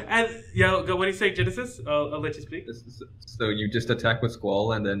don't know. And what do you say, Genesis? I'll let you speak. So you just attack with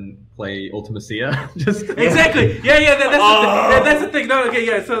Squall and then play Ultimacia? Just exactly. Yeah. That's the thing. No, okay,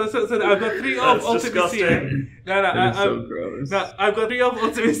 yeah. So I've got 3 of Ultimacia. So gross. No, I've got 3 of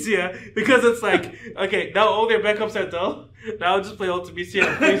Ultimacia because it's like, okay, now all their backups are dull. Now I'll just play Ultimacia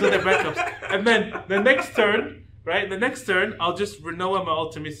and freeze all their backups, and then the next turn. Right, the next turn I'll just Renoa my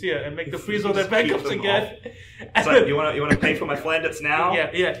Ultimacia and make the freeze all their backups again. So you want to pay for my Flanders now?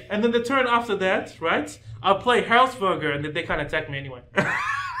 Yeah. And then the turn after that, right? I'll play Hellsburger and then they can't attack me anyway.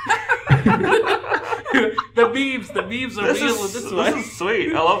 the memes are real with this one. This is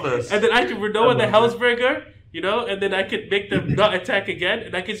sweet. I love this. And then I can Renoa the Hellsburger, and then I can make them not attack again,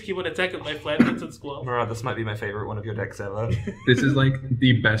 and I can just keep on attacking my Flanders and Squall. Murad, this might be my favorite one of your decks ever. This is like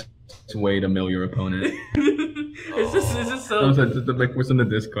the best way to mill your opponent. It's just so. Like what's in the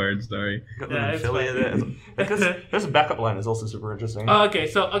discard? Sorry. Because there's a backup line is also super interesting. Okay,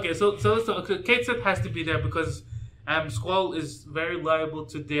 so Kate Sith has to be there because Squall is very liable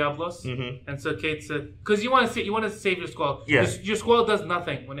to Diablos, and so Kate Sith because you want to save your Squall. Yeah. Your Squall does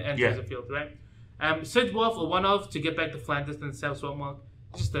nothing when it enters the field, right? Sid Wolf or one of to get back to Flanders and South Swamp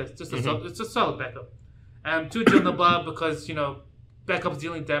it's a solid backup. 2 Jill Nabla because backups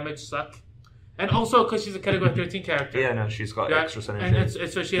dealing damage suck. And also because she's a category 13 character. Yeah, no, she's got extra synergy.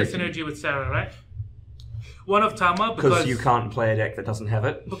 And so she has synergy with Sarah, right? 1 of Tama because you can't play a deck that doesn't have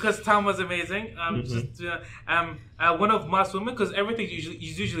it. Because Tama's amazing. 1 of Mass Woman because everything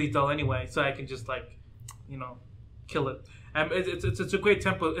is usually dull anyway, so I can just kill it. It's a great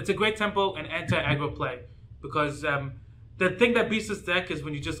tempo. It's a great tempo and anti-aggro play because the thing that beats this deck is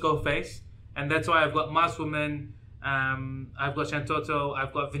when you just go face, and that's why I've got Mass Woman, I've got Shantoto,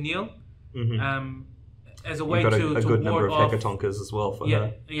 I've got Vanille. As a way to ward off a good number of Hekatonkas as well for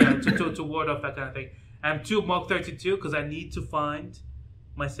her. Yeah, to ward off that kind of thing. 2 Mog 32 because I need to find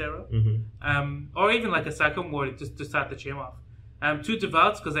my Sarah, or even like a second ward just to start the chain off. 2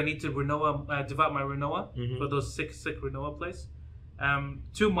 Devouts because I need to devout my Renoa for those sick Renoa plays.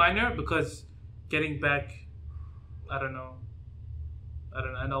 2 Minor because getting back, I don't know,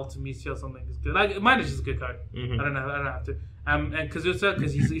 an Ultimacia or something is good. Like Minor's just a good card. I don't have to. And Kazusa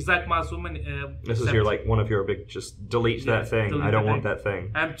because he's like Mass Woman. This is one of your big just delete that thing. I don't want that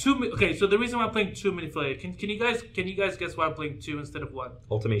thing. 2. Okay, so the reason why I'm playing 2 Miniflayer. Can you guys guess why I'm playing 2 instead of 1?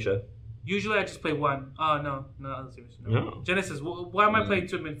 Ultimacia. Usually I just play 1. Oh no. Genesis, why am I playing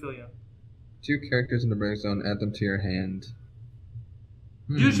 2 Miniflayer? 2 characters in the break zone. Add them to your hand.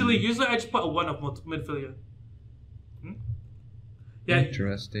 Usually I just put a 1 of Miniflayer. Yeah.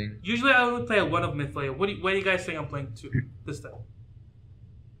 Interesting. Usually I would play a 1 of Miniflayer. Why do you guys think I'm playing 2 this time?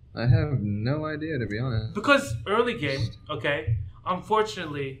 I have no idea, to be honest. Because early game, okay,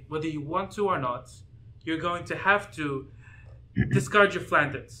 unfortunately, whether you want to or not, you're going to have to discard your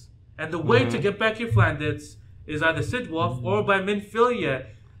Flanders. And the way to get back your Flanders is either Sid Wolf or by Minfilia.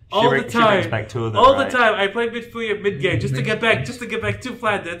 All the time, the time, I play Minfilia mid game just to get back 2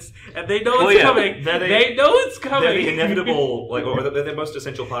 Flanders, and they know it's coming. They know it's coming. They're the inevitable, or they're the most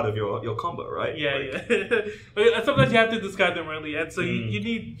essential part of your combo, right? Yeah. Sometimes you have to discard them early, and so you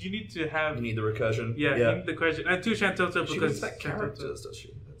need to have. You need the recursion. Yeah, you need the recursion. And 2 Shantoto because she characters, does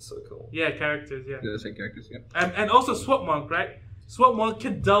she? That's so cool. Yeah, characters. Yeah. Yeah, the same characters. Yeah. And also Swap Monk, right? Swap Monk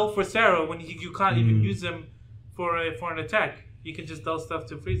can dull for Sarah when you can't even use him for an attack. You can just dull stuff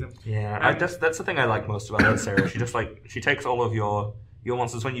to freeze him. Yeah, that's the thing I like most about that Sarah. She takes all of your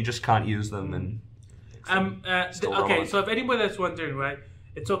monsters when you just can't use them and. Okay, so if anybody that's wondering, right,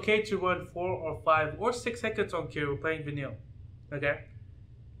 it's okay to run 4 or 5 or 6 Hecaton Cure playing Vanille, okay?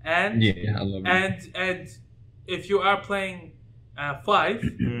 And I love it. And if you are playing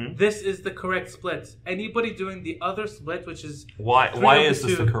 5, this is the correct split. Anybody doing the other split, which is why is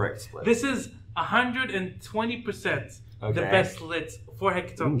this the correct split? This is 120%. Okay. The best lit for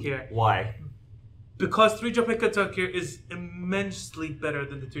Hecaton Cure. Why? Because 3-drop Hecaton Cure is immensely better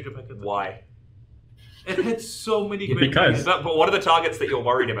than the 2-drop Hecaton Cure. Why? It hits so many great targets. But what are the targets that you're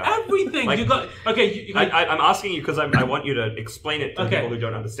worried about? Everything. Like, you got. Okay. I'm asking you because I want you to explain it to people who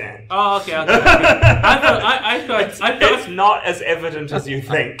don't understand. Oh, okay. I thought it's not as evident as you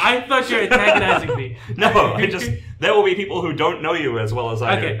think. I thought you were antagonizing me. No, there will be people who don't know you as well as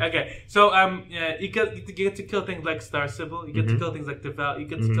I do. Okay. So you get to kill things like Star Sybil. You get to kill things like Devout. You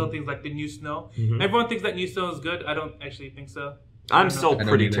get to kill things like the New Snow. Everyone thinks that New Snow is good. I don't actually think so. I'm still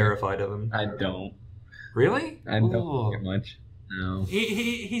pretty terrified of him. I don't. Really? I don't get much. No.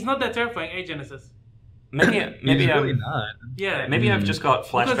 He's not that terrifying, Genesis. Maybe he's really not. Yeah. Maybe I've just got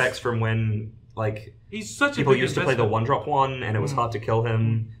flashbacks from when like he's such people a used to play the 1-drop one, and it was hard to kill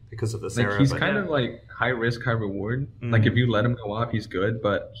him because of the Sarah. Like he's kind of like high risk, high reward. Like if you let him go off, he's good,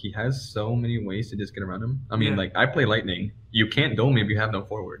 but he has so many ways to just get around him. I mean, like I play lightning. You can't dome me if you have no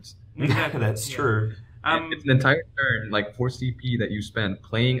forwards. That's true. It's an entire turn, like 4 CP that you spend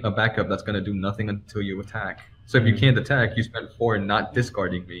playing a backup that's gonna do nothing until you attack. So if you can't attack, you spend 4 not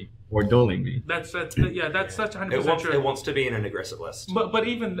discarding me or doling me. That's such 100% true. It wants to be in an aggressive list. But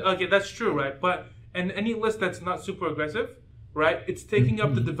even that's true, right? But in any list that's not super aggressive, right? It's taking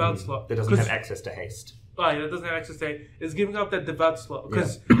up the devout slot. That doesn't have access to haste. Oh yeah, that doesn't have access to haste. It's giving up that devout slot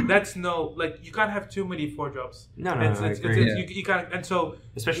because that's you can't have too many 4-drops. No, I agree. You can't, and so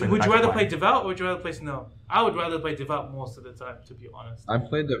especially would you rather play devout or would you rather play snow? I would rather play devout most of the time, to be honest. I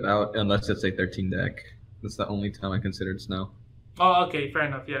play devout unless it's a 13 deck. That's the only time I considered snow. Oh, okay, fair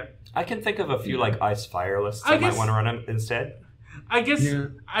enough. Yeah, I can think of a few like ice fire lists I might want to run instead. I guess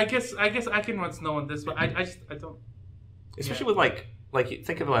I can run snow on this, but I don't. Especially with like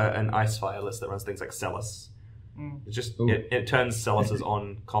think of an ice fire list that runs things like Celis. It's just it turns Celis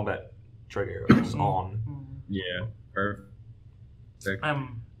on combat trigger. It's on. Yeah, perfect.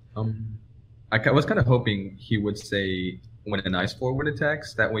 I was kind of hoping he would say when an ice forward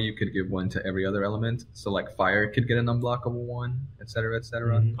attacks, that way you could give one to every other element. So like fire could get an unblockable one, etc.,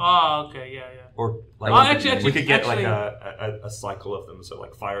 etc. Oh, okay, yeah. Or like we could get like a cycle of them. So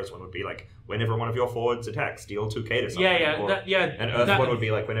like fire's one would be like whenever one of your forwards attacks, deal 2k to something. And earth one would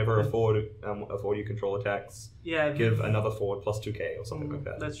be like whenever a forward you control attacks, give another forward plus 2k or something like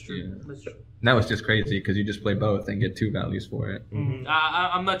that. That's true. Yeah. That's true. That was just crazy because you just play both and get 2 values for it.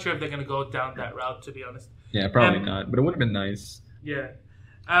 I'm not sure if they're gonna go down that route, to be honest. Yeah, probably not. But it would have been nice. Yeah.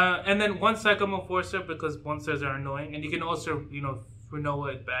 And then one Cyclone Enforcer because monsters are annoying, and you can also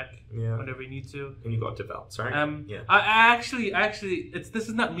Renoa it back whenever you need to. And you got developed, sorry. I actually, this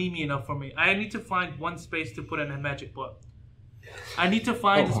is not memey enough for me. I need to find one space to put in a magic pot. I need to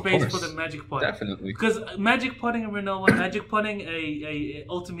find a space for the magic pot. Definitely. Because magic potting a Renoa, magic potting a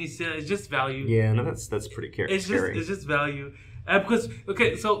Ultimisia is just value. Yeah, no, that's pretty scary. It's just value. Because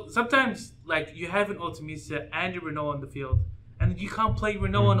so sometimes like you have an Ultimisia and your Renoa on the field, and you can't play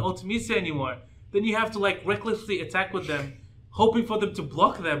Renoa and Ultimisia anymore. Then you have to like recklessly attack with them, hoping for them to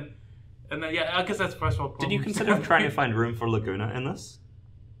block them. And then, I guess that's first world problem. Did you consider trying to find room for Laguna in this?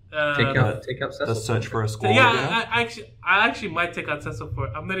 Take out Cecil. The search for a squall. Yeah, I actually might take out Cecil for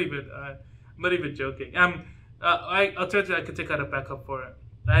it. I'm not even joking. Alternatively, I could take out a backup for it.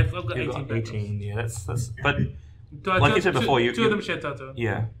 I've got 18 backups. Yeah, that's. But like you said before, two of them share Toto.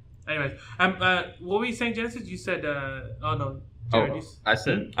 Yeah. Anyways, what were you saying, Genesis? You said, Jared, I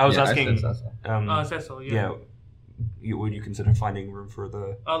said. I was asking. Cecil. Yeah. Would you consider finding room for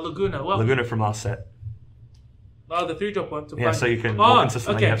the Laguna? Well, Laguna from last set. Oh, the 3-drop one. So you can more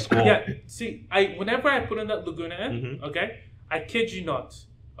consistently have squall. Yeah. See, whenever I put in that Laguna in, okay, I kid you not,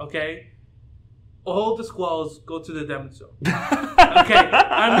 okay, all the squalls go to the damage zone. Okay,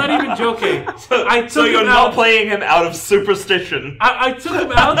 I'm not even joking. So you're not playing him out of superstition. I took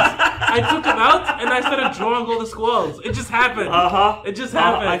him out. And I started drawing all the squalls. It just happened. It just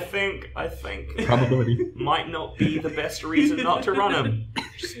happened. I think probability might not be the best reason not to run him.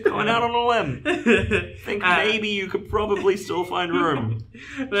 Just going out on a limb. Maybe you could probably still find room.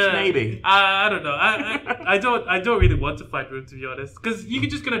 Maybe. I don't know. I don't really want to find room, to be honest, because you're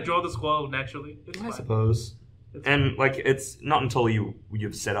just gonna draw the squall naturally. I suppose. And like it's not until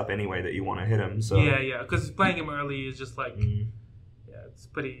you've set up anyway that you want to hit him. So yeah, because playing him early is just like it's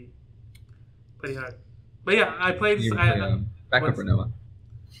pretty hard. But yeah, I played this. Backup Renoa.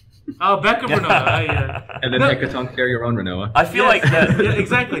 Oh, backup Renoa. Yeah. And then Hecatonk carry your own Renoa. I feel like that. Yeah,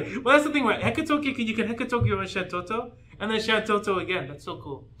 exactly. Well, that's the thing, right? Hecatonk, you can Hecatonk your own Shantoto, and then Shantoto again. That's so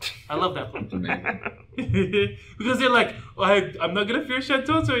cool. I love that part. Because they're like, I'm not gonna fear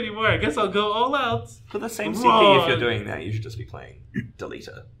Shantoto anymore. I guess I'll go all out. For the same CP, if you're doing that, you should just be playing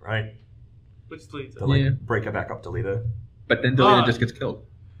Deleter, right? Which Deleter? The break a backup Deleter. But then Deleter just gets killed.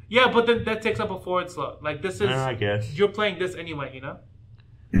 Yeah, but then that takes up a forward slot. Like this is. I guess you're playing this anyway, you know.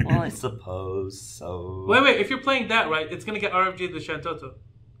 Well, I suppose so. Wait. If you're playing that, right, it's gonna get RFG the Shantoto.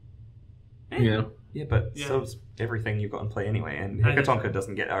 Yeah. Yeah, but so's everything you've got in play anyway. And Hecatonka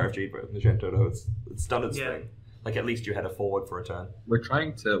doesn't get RFG, but the Shantoto, it's done its thing. Like at least you had a forward for a turn. We're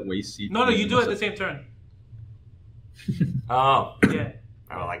trying to waste CP. No, you do it at the same turn. Oh. Yeah.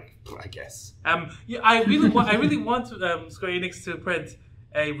 Oh, I guess. I really want Square Enix to print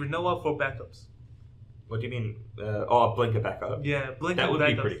a Renoa for backups. What do you mean? Blinker backup. Yeah, Blinker That would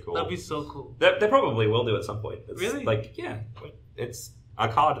backups. be pretty cool. That'd be so cool. They probably will do at some point. Really? Like, it's a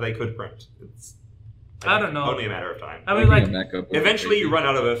card they could print. I don't know. Only a matter of time. I mean, like, eventually you run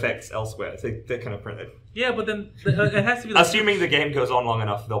out of effects elsewhere. They're kind of printed. Yeah, but then it has to be... Like, assuming the game goes on long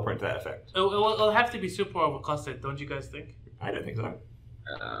enough, they'll print that effect. It'll have to be super overcosted, don't you guys think? I don't think so.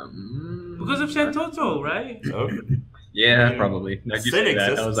 Because of Shantoto, right? So, yeah, probably. Sin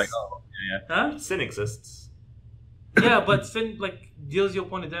exists. I was like, oh, yeah. Huh? Sin exists. Yeah, but Sin, like, deals your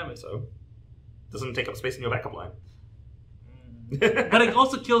opponent damage. So, doesn't take up space in your backup line. But it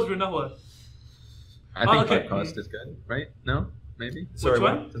also kills Renoa. I think 5 cost is good, right? No? Maybe? Which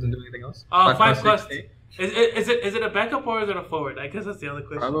one? Doesn't do anything else? 5 cost. Is it a backup or is it a forward? I guess that's the other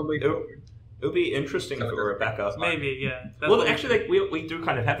question. Probably forward. It would be interesting if it were a backup. Maybe, yeah. Well, actually, like, we do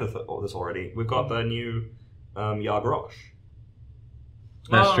kind of have this already. We've got the new Yargrosh.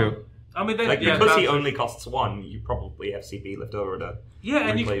 That's true. I mean, because he only costs 1, you probably have CP left over to. Yeah,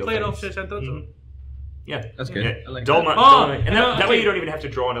 and you can play it off Shantoto. Mm-hmm. Yeah, that's good. Yeah. I like Dolma, and that way you don't even have to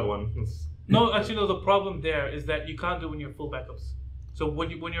draw another one. No, actually, no. The problem there is that you can't do it when you're full backups. So when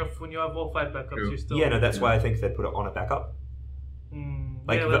you have all 5 backups, you're still. Yeah, no, that's why I think they put it on a backup.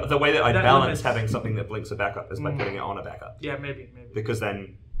 The way that I balance having something that blinks a backup is by putting it on a backup. Yeah, maybe. Because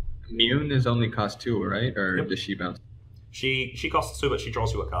then. Mune is only cost 2, right? Or does she bounce? She costs 2, but she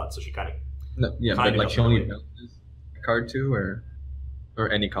draws you a card, so she kind of. No, yeah, but like she only bounces a card 2, or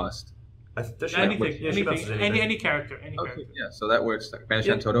any cost. Any character. Okay, yeah, so that works. Like banish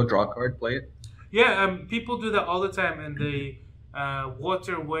Shantoto, draw a card, play it. Yeah, people do that all the time in the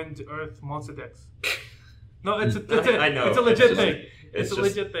water, wind, earth monster decks. No, it's a legit thing. It's a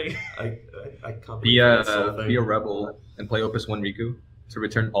legit thing. I can't be a rebel and play Opus 1 Riku to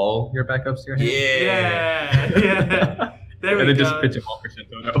return all your backups to your hand. Yeah. There we go. And then just pitch them all for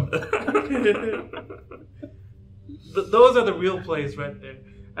Shantoto. Those are the real plays right there.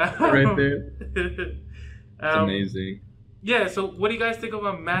 Right there. It's amazing. Yeah, so what do you guys think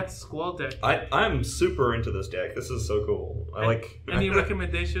about Matt's Squall deck? I'm super into this deck. This is so cool. Any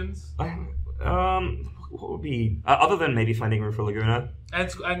recommendations? What would be other than maybe finding room for Laguna and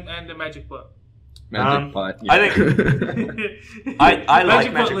the Magic Pot? Magic Pot. Yeah. I think I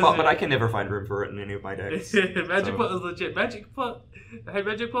like Magic Pot, but I can never find room for it in any of my decks. Magic Pot is legit. Magic Pot. I had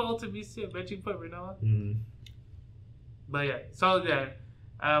Magic Pot Ultimate BC, Magic Pot Renoa. But yeah, so yeah.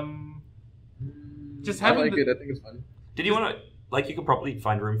 Just having I like it. I think it's fun. Did you want to you could probably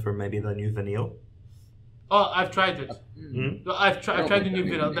find room for maybe the new Vanille? Oh, I've tried it. I've tried the new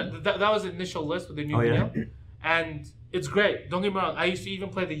Vanille. That was the initial list with the new Vanille, and it's great. Don't get me wrong. I used to even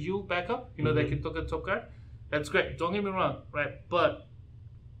play the Yule backup. You know, they can took a top card. That's great. Don't get me wrong, right? But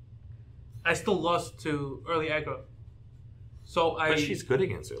I still lost to early aggro. But she's good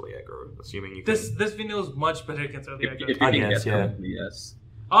against early aggro, assuming you. This Vanille is much better against early aggro. If you guess correctly, yes.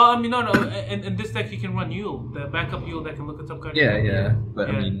 Oh, I mean, no. In this deck, you can run Yule, the backup Yule that can look at top card. Yeah. But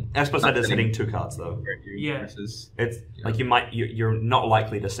I mean, Especially is hitting 2 cards though. Yeah. It's like you're not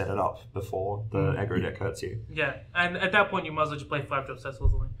likely to set it up before the aggro deck hurts you. Yeah, and at that point, you might as well just play 5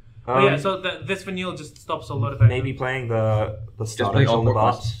 successfully. So this Vanille just stops a lot of aggro. Maybe playing the starters on the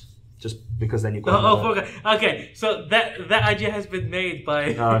bot. Just because then you got. Okay. So that idea has been made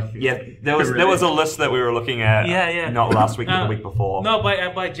by. There was a list that we were looking at. Yeah. Not last week, but the week before. No,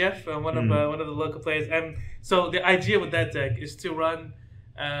 by Jeff, one of the local players, and so the idea with that deck is to run,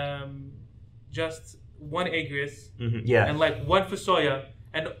 just 1 Agrius, and like 1 Fusoya,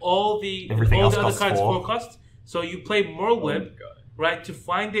 and all the other cards 4 cost. So you play Merlweb, right, to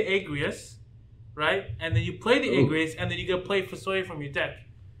find the Agrius, right, and then you play the Agrius, and then you can play Fusoya from your deck.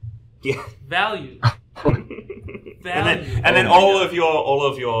 Yeah. Value. And then all of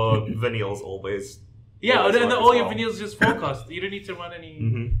your Vanilles always. Yeah, and then all your Vanilles just 4 cost. You don't need to run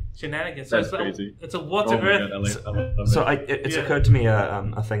any shenanigans. So that's crazy. It's a water earth. It's occurred to me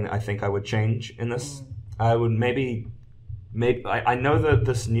a thing that I think I would change in this. I would maybe I know that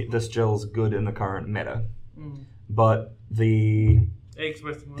this gel's good in the current meta, but the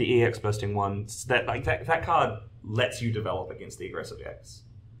EX bursting one that card lets you develop against the aggressive decks.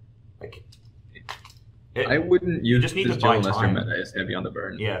 I wouldn't use just need this to buy unless your time. meta is heavy on the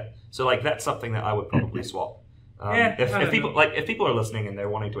burn. Yeah, so that's something that I would probably swap. If people are listening and they're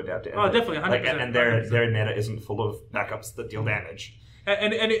wanting to adapt it, definitely, 100%, and their meta isn't full of backups that deal damage.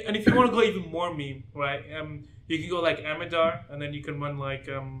 And if you want to go even more meme, right? You can go like Amidar, and then you can run like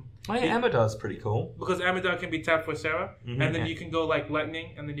Amidar's pretty cool because Amidar can be tapped for Sarah, and then you can go like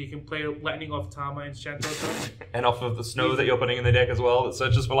Lightning, and then you can play Lightning off Tama and Shantoto, and off of the snow that you're putting in the deck as well that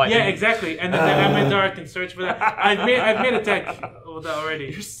searches for lightning. Yeah, exactly. And then the Amidar can search for that. I've made a deck with that already.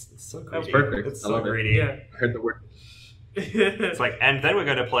 It's so greedy. That's perfect. It's so greedy. Yeah, I heard the word. It's like, and then we're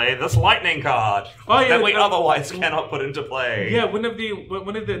going to play this lightning card that we otherwise cannot put into play. Yeah, one of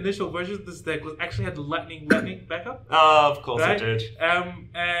the initial versions of this deck actually had the lightning backup. Oh, of course right? it did.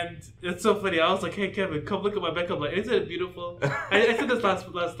 And it's so funny. I was like, hey Kevin, come look at my backup. Like, isn't it beautiful? I said this last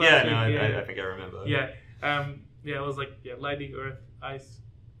week. I think I remember. Yeah. It was like lightning, earth, ice.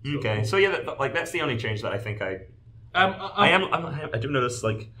 Okay, so that's the only change that I think I do notice,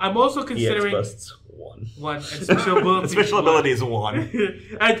 like, I'm also considering EX bursts 1 and special ability. Special ability is 1.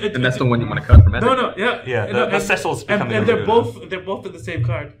 And that's the one you want to cut from it. Yeah. The Cecil's becoming and they're both in the same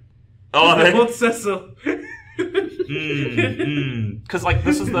card. Oh, they're both Cecil. Because like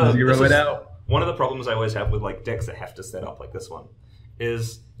this is out. One of the problems I always have with like decks that have to set up like this one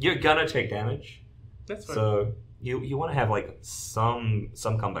is you're gonna take damage. That's fine. So you want to have like some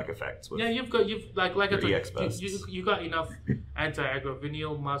comeback effects. With you've like I told you got enough anti-aggro,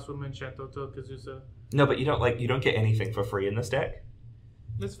 Vinyl, Masswoman, Shantoto, Kazusa. No, but you don't get anything for free in this deck.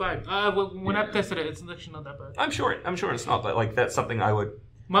 That's fine. When I've tested it, it's actually not that bad. I'm sure it's not, but like that's something I would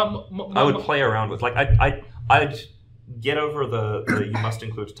play around with. Like I'd get over the you must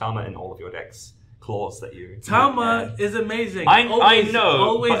include Tama in all of your decks clause that you. Tama is amazing. I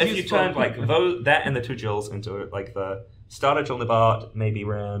know, but if you useful. turn like that and the 2 Jills into like the starter Jill Nabat, maybe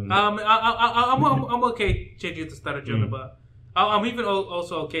Ram. I'm okay changing it to starter Jill Nabat. I'm even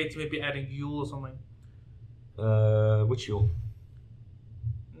also okay to maybe adding Yule or something. Which Yule?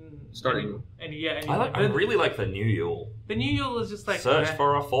 Starting Yule. I really like the new Yule. The new Yule is just like search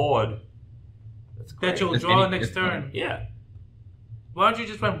for a Ford. That you'll draw next turn. Yeah. Why don't you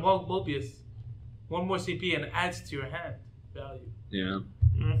just run Mobius? 1 more CP and adds to your hand value. Yeah.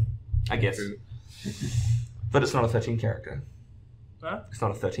 I guess. But it's not a 13 character. Huh? It's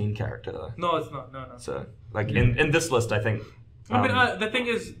not a 13 character though. No, it's not. No. So, like in this list, I think. The thing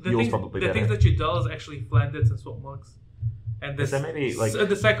is, the things that you dull is actually Flanders and Swap Mugs. And this, maybe like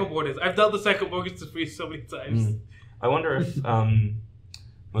the Psycho Borders. I've dealt the Psycho Borders to free so many times. I wonder if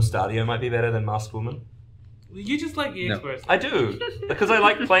Mustadio might be better than Masked Woman. You just like EX Burst. I do because I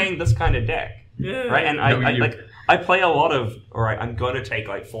like playing this kind of deck. Yeah. Right, and I play a lot of. All right, I'm going to take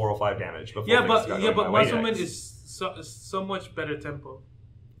like 4 or 5 damage before. But Masked Woman is so much better tempo.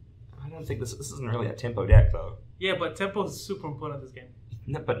 I don't think this isn't really a tempo deck though. Yeah, but tempo is super important in this game.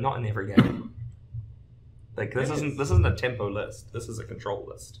 No, but not in every game. Like this isn't a tempo list. This is a control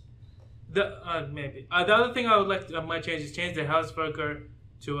list. Maybe the other thing I would like to might change the Hausberger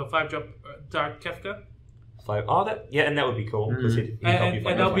to a 5-drop Dark Kefka. 5. Oh, and that would be cool because he'd help you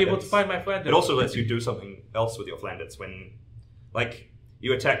find and I'll be able to find my Flanders. It also lets you do something else with your Flanders when, like,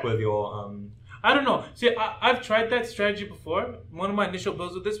 you attack with your. I don't know. See, I've tried that strategy before. One of my initial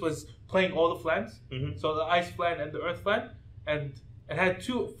builds with this was playing all the Flans, so the Ice Flan and the Earth Flan, and it had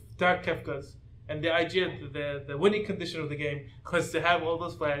 2 Dark Kefkas. And the idea, the winning condition of the game was to have all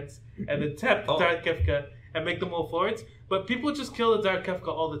those Flans and then tap the Dark Kefka and make them all forwards. But people just kill the Dark Kefka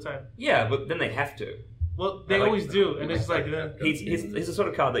all the time. Yeah, but then they have to. Well, they always do, and it's like he's the sort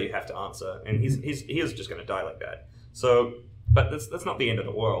of card that you have to answer, and he is just going to die like that. So, but that's not the end of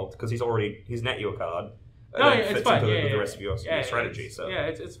the world because he's net you a card. No, it's fine. With the rest of your strategy.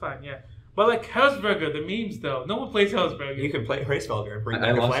 It's fine. Yeah, but like Hausberger, the memes though, no one plays Hausberger. You can play Hausberger and bring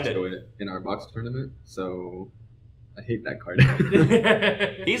back a Flanders. I lost to it in our box tournament, so I hate that card.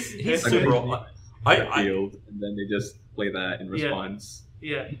 he's super. I field, and then they just play that in response.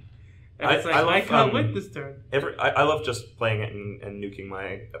 Yeah. And it's like, I can't win this turn. I love just playing it and nuking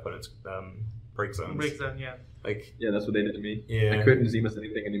my opponent's break zones. Break zone, yeah. Like, yeah, that's what they did to me. Yeah. I couldn't Zemus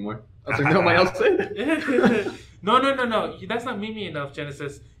anything anymore. I was like, no, my outside. No. That's not meme enough,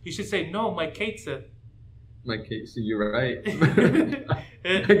 Genesis. You should say, no, my Kate said. My Kate, so you're right.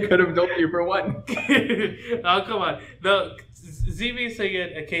 I could have done you for 1. Oh, come on. No, ZV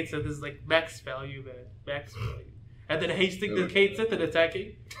saying a Kate said this is like max value, man. Max value. And then hasting the Kate set and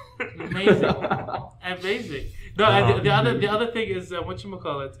attacking. Amazing. No, the other thing is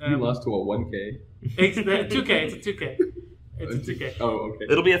whatchamacallit. You lost to a 1K. It's 2K. It's a 2K. It's a 2K. Oh, okay.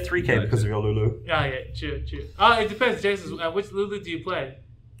 It'll be a 3K because of your Lulu. Yeah, true. It depends, Jason. Which Lulu do you play?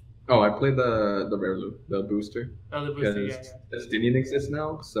 Oh, I play the rare Lulu, the booster. Oh, the booster, yeah. This didn't exist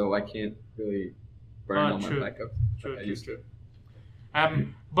now, so I can't really burn all my backup. True.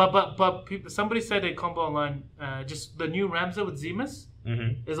 But somebody said a combo online, just the new Ramza with Zemus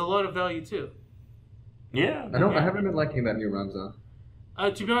is a lot of value too. Yeah, I haven't been liking that new Ramza.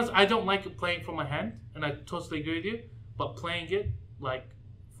 To be honest, I don't like it playing from my hand, and I totally agree with you. But playing it like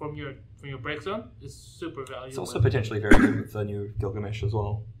from your break zone is super valuable. It's also potentially very good with the new Gilgamesh as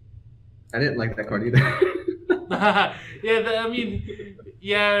well. I didn't like that card either.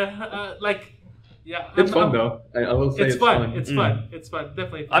 Like Yeah, it's fun though. I will say it's fun. It's fun. It's fun.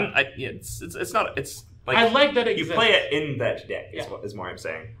 Definitely fun. It's not. It's like I like that it exists. You play it in that deck. Is more I'm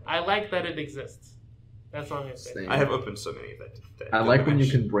saying. I like that it exists. That's all I'm gonna say. I have opened so many that I like when you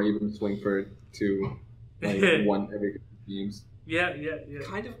can brave and swing for 2, like 1 every games. Yeah.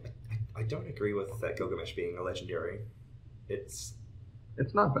 Kind of. I don't agree with that Gilgamesh being a legendary. It's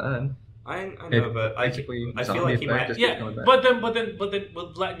not bad. I know, but I feel like he might. But then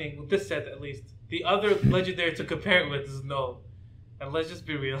with Lightning, with this set at least, the other legendary to compare it with is Null. And let's just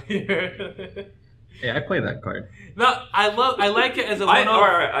be real here. Yeah, I play that card. No, I like it as a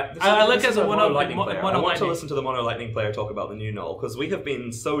one-off. I like it as a one-off lightning player. I want to listen to the mono lightning player talk about the new Null because we have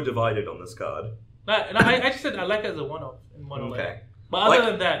been so divided on this card. No, I just said I like it as a one-off in mono lightning. But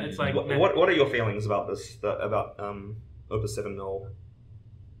other than that, it's like what are your feelings about this? About Opus 7 Null?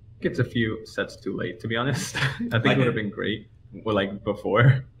 It's a few sets too late, to be honest. I think it would have been great, like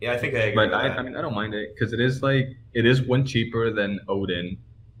before. Yeah, I think I agree. But I mean, I don't mind it because it is 1 cheaper than Odin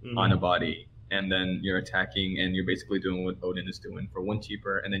on a body, and then you're attacking and you're basically doing what Odin is doing for 1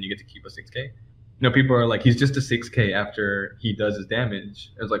 cheaper, and then you get to keep a 6K. You know, people are like, he's just a 6K after he does his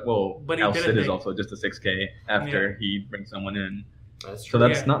damage. It's like, well, El Cid is also just a 6K after he brings someone in. That's true. So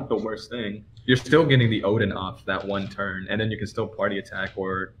that's not the worst thing. You're still getting the Odin off that 1 turn, and then you can still party attack,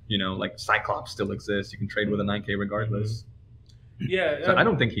 or like Cyclops still exists. You can trade with a 9K regardless. Yeah, so I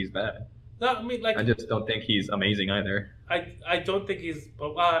don't think he's bad. No, I mean, like, I just don't think he's amazing either. I don't think he's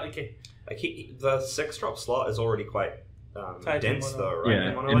okay. Like the 6-drop slot is already quite dense though, right?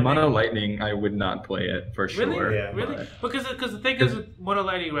 Yeah, in mono lightning, I would not play it for sure. Really? Yeah, really? Because the thing is with mono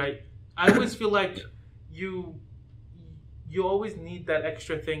lightning, right? I always feel like you always need that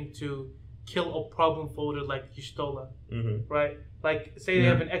extra thing to kill a problem folder like Y'shtola, right? Like, say you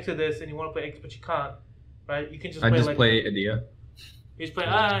have an Exodus and you want to play X, but you can't, right? You can just play Adia. You just play,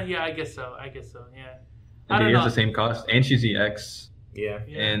 yeah, I guess so, yeah. Adia is the same cost, and she's EX. Yeah.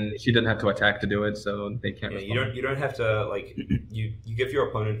 And she doesn't have to attack to do it, so they can't respond. You don't have to, like, you give your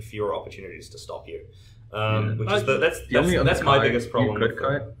opponent fewer opportunities to stop you. Which is that's my biggest problem. You could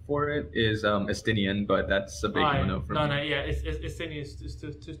cut for it is Estinian, but that's a big no for me. No, yeah, Estinian is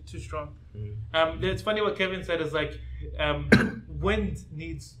too strong. It's funny what Kevin said is like, Wind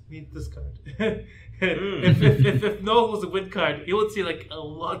needs this card. If Noel was a Wind card, you would see like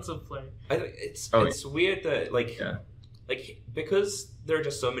lots of play. It's weird that like because there are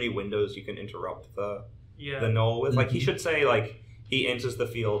just so many windows you can interrupt the Noel with. Like he should say like. He enters the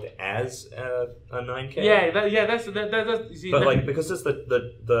field as a 9K. That's but like because it's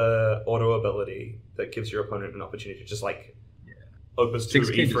the auto ability that gives your opponent an opportunity to just like Opus 2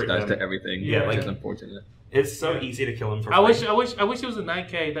 6K does to everything. Yeah, which is unfortunate. It's so easy to kill him for. I wish it was a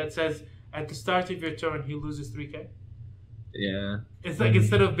 9K that says at the start of your turn he loses 3K. Yeah. It's like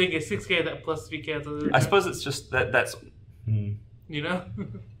instead of being a 6K that plus 3K. I suppose it's just that's. You know.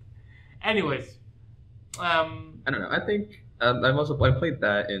 Anyways, I don't know. I think. I played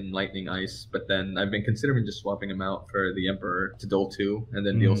that in Lightning Ice, but then I've been considering just swapping him out for the Emperor to duel 2 and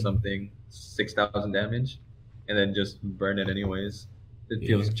then deal something 6,000 damage, and then just burn it anyways. It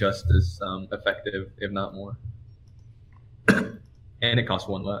feels just as effective, if not more, and it costs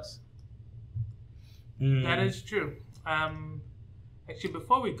 1 less. That is true. Actually,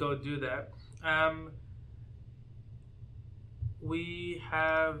 before we go do that, we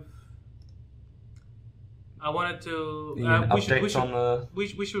have. I wanted to.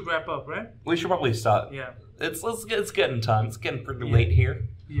 We should wrap up, right? We should probably start. Yeah. It's getting time. It's getting pretty late here.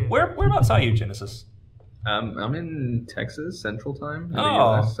 Yeah. Whereabouts are you, Genesis? I'm in Texas Central Time. In the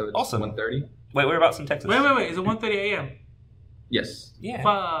US, so it's awesome. 1:30. Wait, whereabouts in Texas? Wait. Is it 1:30 a.m.? Yes. Yeah.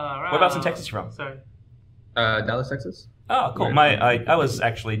 Far whereabouts in Texas you from? Sorry. Dallas, Texas. Oh, cool. I was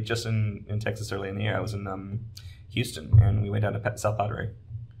actually just in Texas early in the year. I was in Houston, and we went down to South Padre.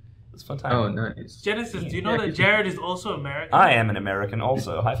 It's a fun time. Oh, nice. Genesis, do you know that Jared is also American? I am an American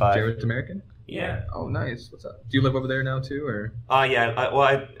also. High five. Jared's American? Yeah. Oh, nice. What's up? Do you live over there now too, or? Yeah.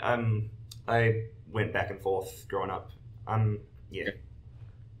 I went back and forth growing up. Yeah.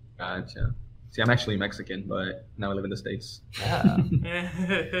 Gotcha. See, I'm actually Mexican, but now I live in the States. Yeah.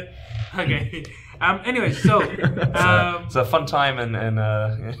 Okay. Anyway, so it's a fun time and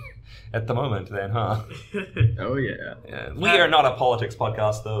at the moment, then, huh? Oh yeah. We are not a politics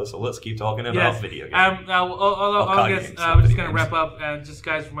podcast, though, so let's keep talking about video games. I'm just gonna wrap up and just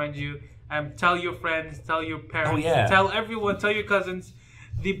guys remind you, tell your friends, tell your parents, tell everyone, tell your cousins.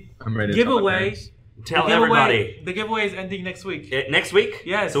 The giveaway Tell everybody. The giveaway is ending next week. Next week?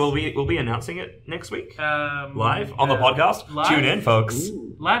 Yes. So we'll be announcing it next week? Live? On the podcast? Live? Tune in, folks.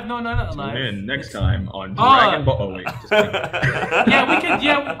 Ooh. Live? No, not live. Tune in next time on Dragon Ball. Oh, wait. Just kidding.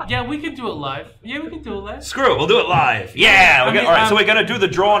 We can do it live. Yeah, we can do it live. Screw it, we'll do it live. Yeah! All right, so we're going to do the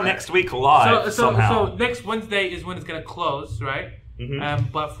draw next week live somehow. So next Wednesday is when it's going to close, right?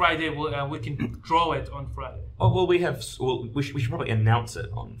 Mm-hmm. But Friday, we can draw it on Friday. Oh, well, we should probably announce it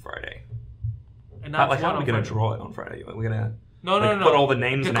on Friday. How are we going to draw it on Friday? We're going to put all the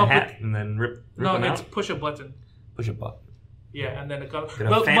names in a hat and then rip them out? No, it's push a button. Push a button. Yeah, and then it comes...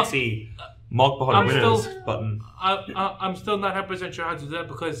 Get a fancy Mogpod winners button. I'm still not 100% sure how to do that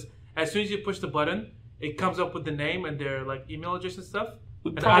because as soon as you push the button, it comes up with the name and their email address and stuff.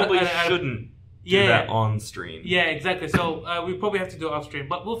 We probably shouldn't do that on stream. Yeah, exactly. So we probably have to do it off stream,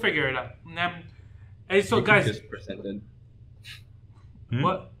 but we'll figure it out. So guys... Just present it.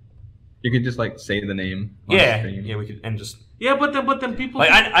 What? You could just say the name. Yeah, we could and just. Yeah, but then people.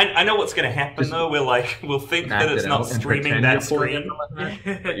 I know what's gonna happen though. We'll think that it's not streaming that screen.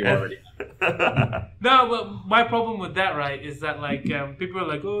 You already. No, but my problem with that, right, is that people are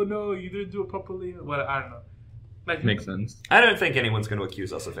like, oh no, you didn't do it properly. Well, I don't know. Makes sense. I don't think anyone's going to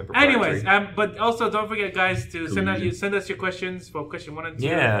accuse us of impropriety. Anyways, but also don't forget, guys, to send us your questions for question 1 and 2.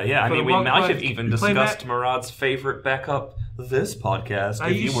 Yeah. I mean, we might have even discussed Murad's favorite backup this podcast. Are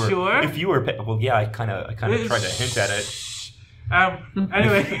you sure? If you were, well, yeah, I kind of tried to hint at it.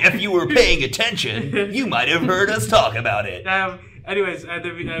 Anyway, if you were paying attention, you might have heard us talk about it. Anyways,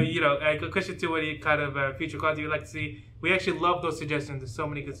 question 2: what kind of future content you'd like to see? We actually love those suggestions. There's so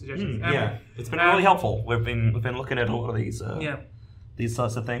many good suggestions. Yeah, it's been really helpful. We've been looking at a lot of these. These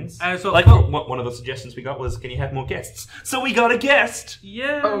sorts of things. So, one of the suggestions we got was, can you have more guests? So we got a guest.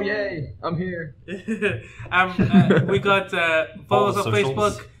 Yeah. Oh yay! I'm here. We got follow us on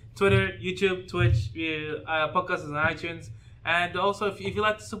Facebook, Twitter, YouTube, Twitch, podcasts on iTunes. And also, if you'd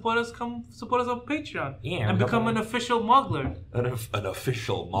like to support us, come support us on Patreon. Yeah, and become an official Mogler. An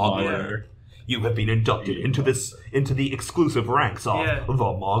official Mogler. You have been inducted into the exclusive ranks of the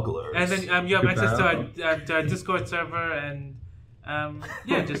Mogglers. And then you have access to our Discord server and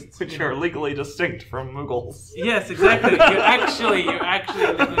which are legally distinct from Moogles. Yes, exactly. You're actually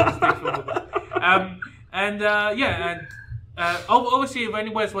legally distinct from Moogles. Obviously, if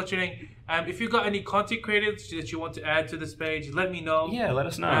anybody's watching. If you've got any content creators that you want to add to this page, let me know. Yeah, let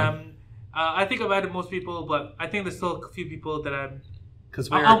us know. I think I've added most people, but I think there's still a few people that I'm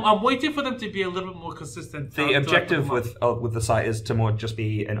waiting for them to be a little bit more consistent. The objective with the site is to more just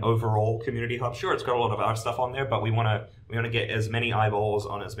be an overall community hub. Sure, it's got a lot of our stuff on there, but we want to get as many eyeballs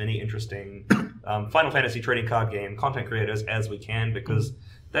on as many interesting Final Fantasy trading card game content creators as we can, because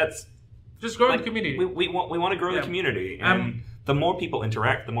that's just growing the community. We want to grow the community, and the more people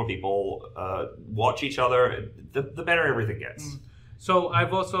interact, the more people watch each other, the better everything gets. So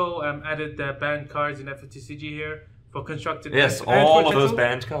I've also added the banned cards in FFTCG here for constructed. Yes, all of those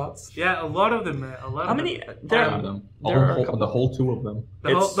banned cards. Yeah, a lot of them, man. How many? There are the whole 2 of them.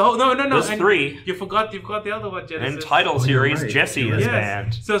 No. There's 3. You've got the other one, Genesis. And title series, Jesse is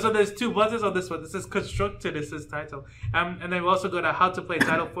banned. So there's 2 buttons on this one. This is constructed. This is title. And then we also got a how to play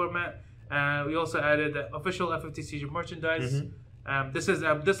title format. We also added official FFTCG merchandise. This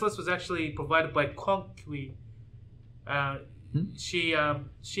list was actually provided by Quanqui. She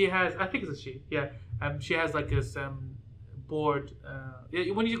has, I think it's a she. Yeah. She has this board.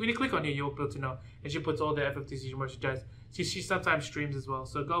 When you click on here, you'll be able to know. And she puts all the FFTCG merchandise. She sometimes streams as well.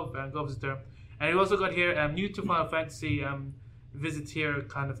 So go visit her. And we also got here new to Final Fantasy visit here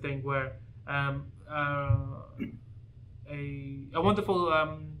kind of thing where a wonderful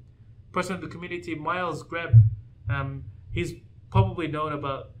person in the community, Miles Greb, he's probably known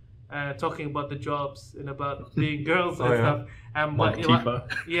about talking about the jobs and about being girls and stuff. Like Tifa.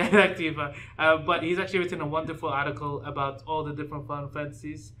 Like Tifa. But he's actually written a wonderful article about all the different Final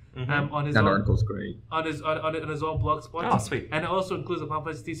Fantasies. On his that own, article's great. On his own blog spot. Oh, sweet. And it also includes a Final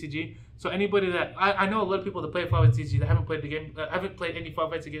Fantasy TCG. So anybody that I know a lot of people that play Final Fantasy TCG that haven't played the game, haven't played any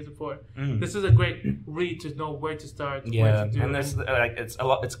Final Fantasy games before. This is a great read to know where to start. Yeah, where to do. And there's it's a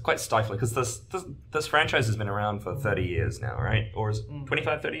lot. It's quite stifling because this franchise has been around for 30 years now, right? Or is it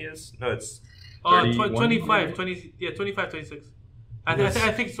 25, 30 years? No, it's 25, 26. I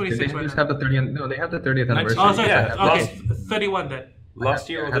think it's 26 they right just now. have the 30th. No, they have the 30th anniversary. Oh, sorry. Yeah. Okay, 31 then. Last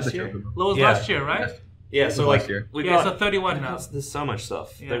year or this year? It was last year, right? Yeah, so last year. So 31 now. There's so much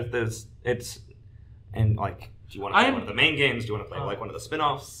stuff. Yeah. Do you want to play one of the main games? Do you want to play one of the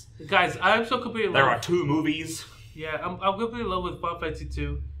spin-offs? Guys, I'm so completely in love. There are 2 movies. Yeah, I'm completely in love with Final Fantasy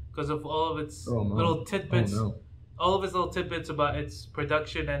 2 because of all of its little tidbits. Oh, no. All of its little tidbits about its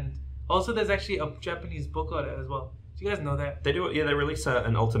production and Also, there's actually a Japanese book on it as well. Do you guys know that? They do. Yeah, they release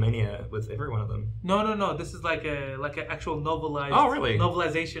an Ultimania with every one of them. No. This is like an actual novelized. Oh, really?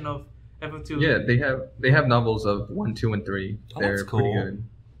 Novelization of FF2. Yeah, they have novels of 1, 2, and 3. They're that's cool. pretty good.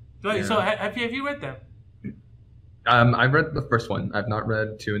 Right. Yeah. So have you read them? I've read the first one. I've not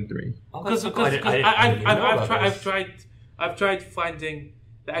read 2 and 3. Because I've tried finding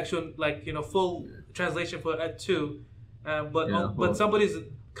the actual full translation for 2, but somebody's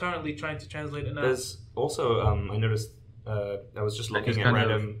currently trying to translate it now. There's also I noticed I was just looking at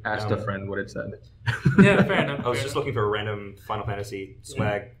random. Asked a friend what it said. Yeah, fair enough. I was just looking for a random Final Fantasy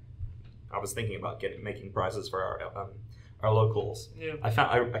swag. I was thinking about making prizes for our locals. Yeah.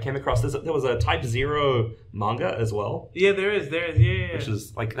 I came across this. There was a Type 0 manga as well. Yeah, there is. Yeah. Which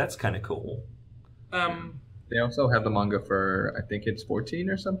is that's kind of cool. They also have the manga for, I think it's 14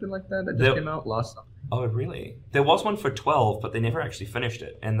 or something like that just came out last summer. Oh, really? There was one for 12, but they never actually finished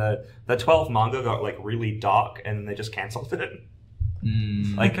it. And the 12 manga got really dark, and they just cancelled it.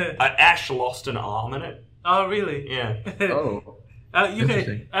 Ash lost an arm in it. Oh, really? Yeah. Oh. We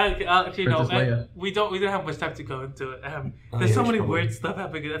don't have much time to go into it. There's so many weird stuff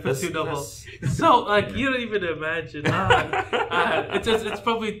happening in FF2 novel. So you don't even imagine. It's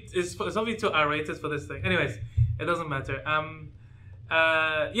probably too R-rated for this thing. Anyways, it doesn't matter.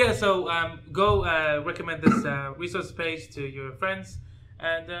 So go recommend this resource page to your friends,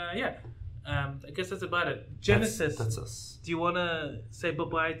 and I guess that's about it. Genesis. That's us. Do you want to say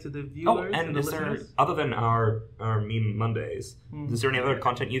bye-bye to the viewers and the listeners? Other than our Meme Mondays, is there any other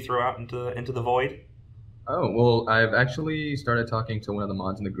content you throw out into the void? Oh, well, I've actually started talking to one of the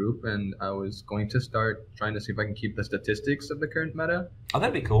mods in the group, and I was going to start trying to see if I can keep the statistics of the current meta. Oh,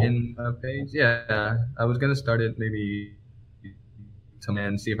 that'd be cool. In a page. Yeah, I was going to start it maybe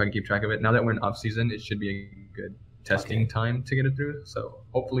and see if I can keep track of it. Now that we're in off-season, it should be a good testing time to get it through. So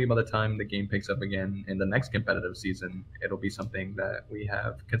hopefully by the time the game picks up again in the next competitive season, it'll be something that we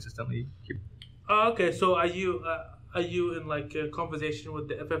have consistently keep. Okay, so are you in a conversation with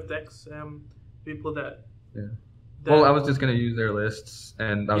the FFX people that? Yeah. Well, I was just gonna use their lists,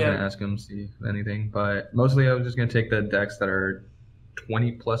 and I was gonna ask them see if anything. But mostly, I was just gonna take the decks that are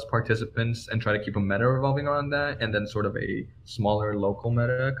 20 plus participants and try to keep a meta revolving around that, and then sort of a smaller local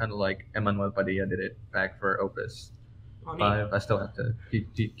meta, kind of like Emmanuel Padilla did it back for Opus 5. I still have to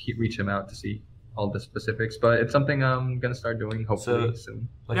keep reach him out to see all the specifics, but it's something I'm gonna start doing hopefully soon.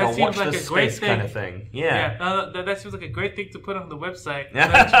 That seems like a great thing. Kind of thing. Yeah. That seems like a great thing to put on the website.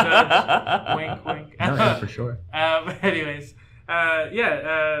 Wink, wink. No, yeah, for sure. Anyways,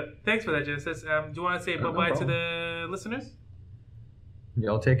 thanks for that, Genesis. Do you want to say bye-bye to the listeners?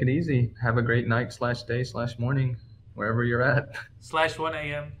 Y'all take it easy. Have a great night / day / morning, wherever you're at. /1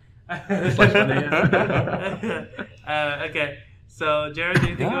 a.m. /1 a.m. Okay. So, Jared,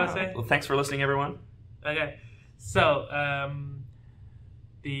 anything you want to say? Well, thanks for listening, everyone. Okay. So,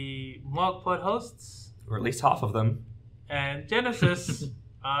 the Mogpod hosts, or at least half of them, and Genesis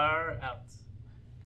are out.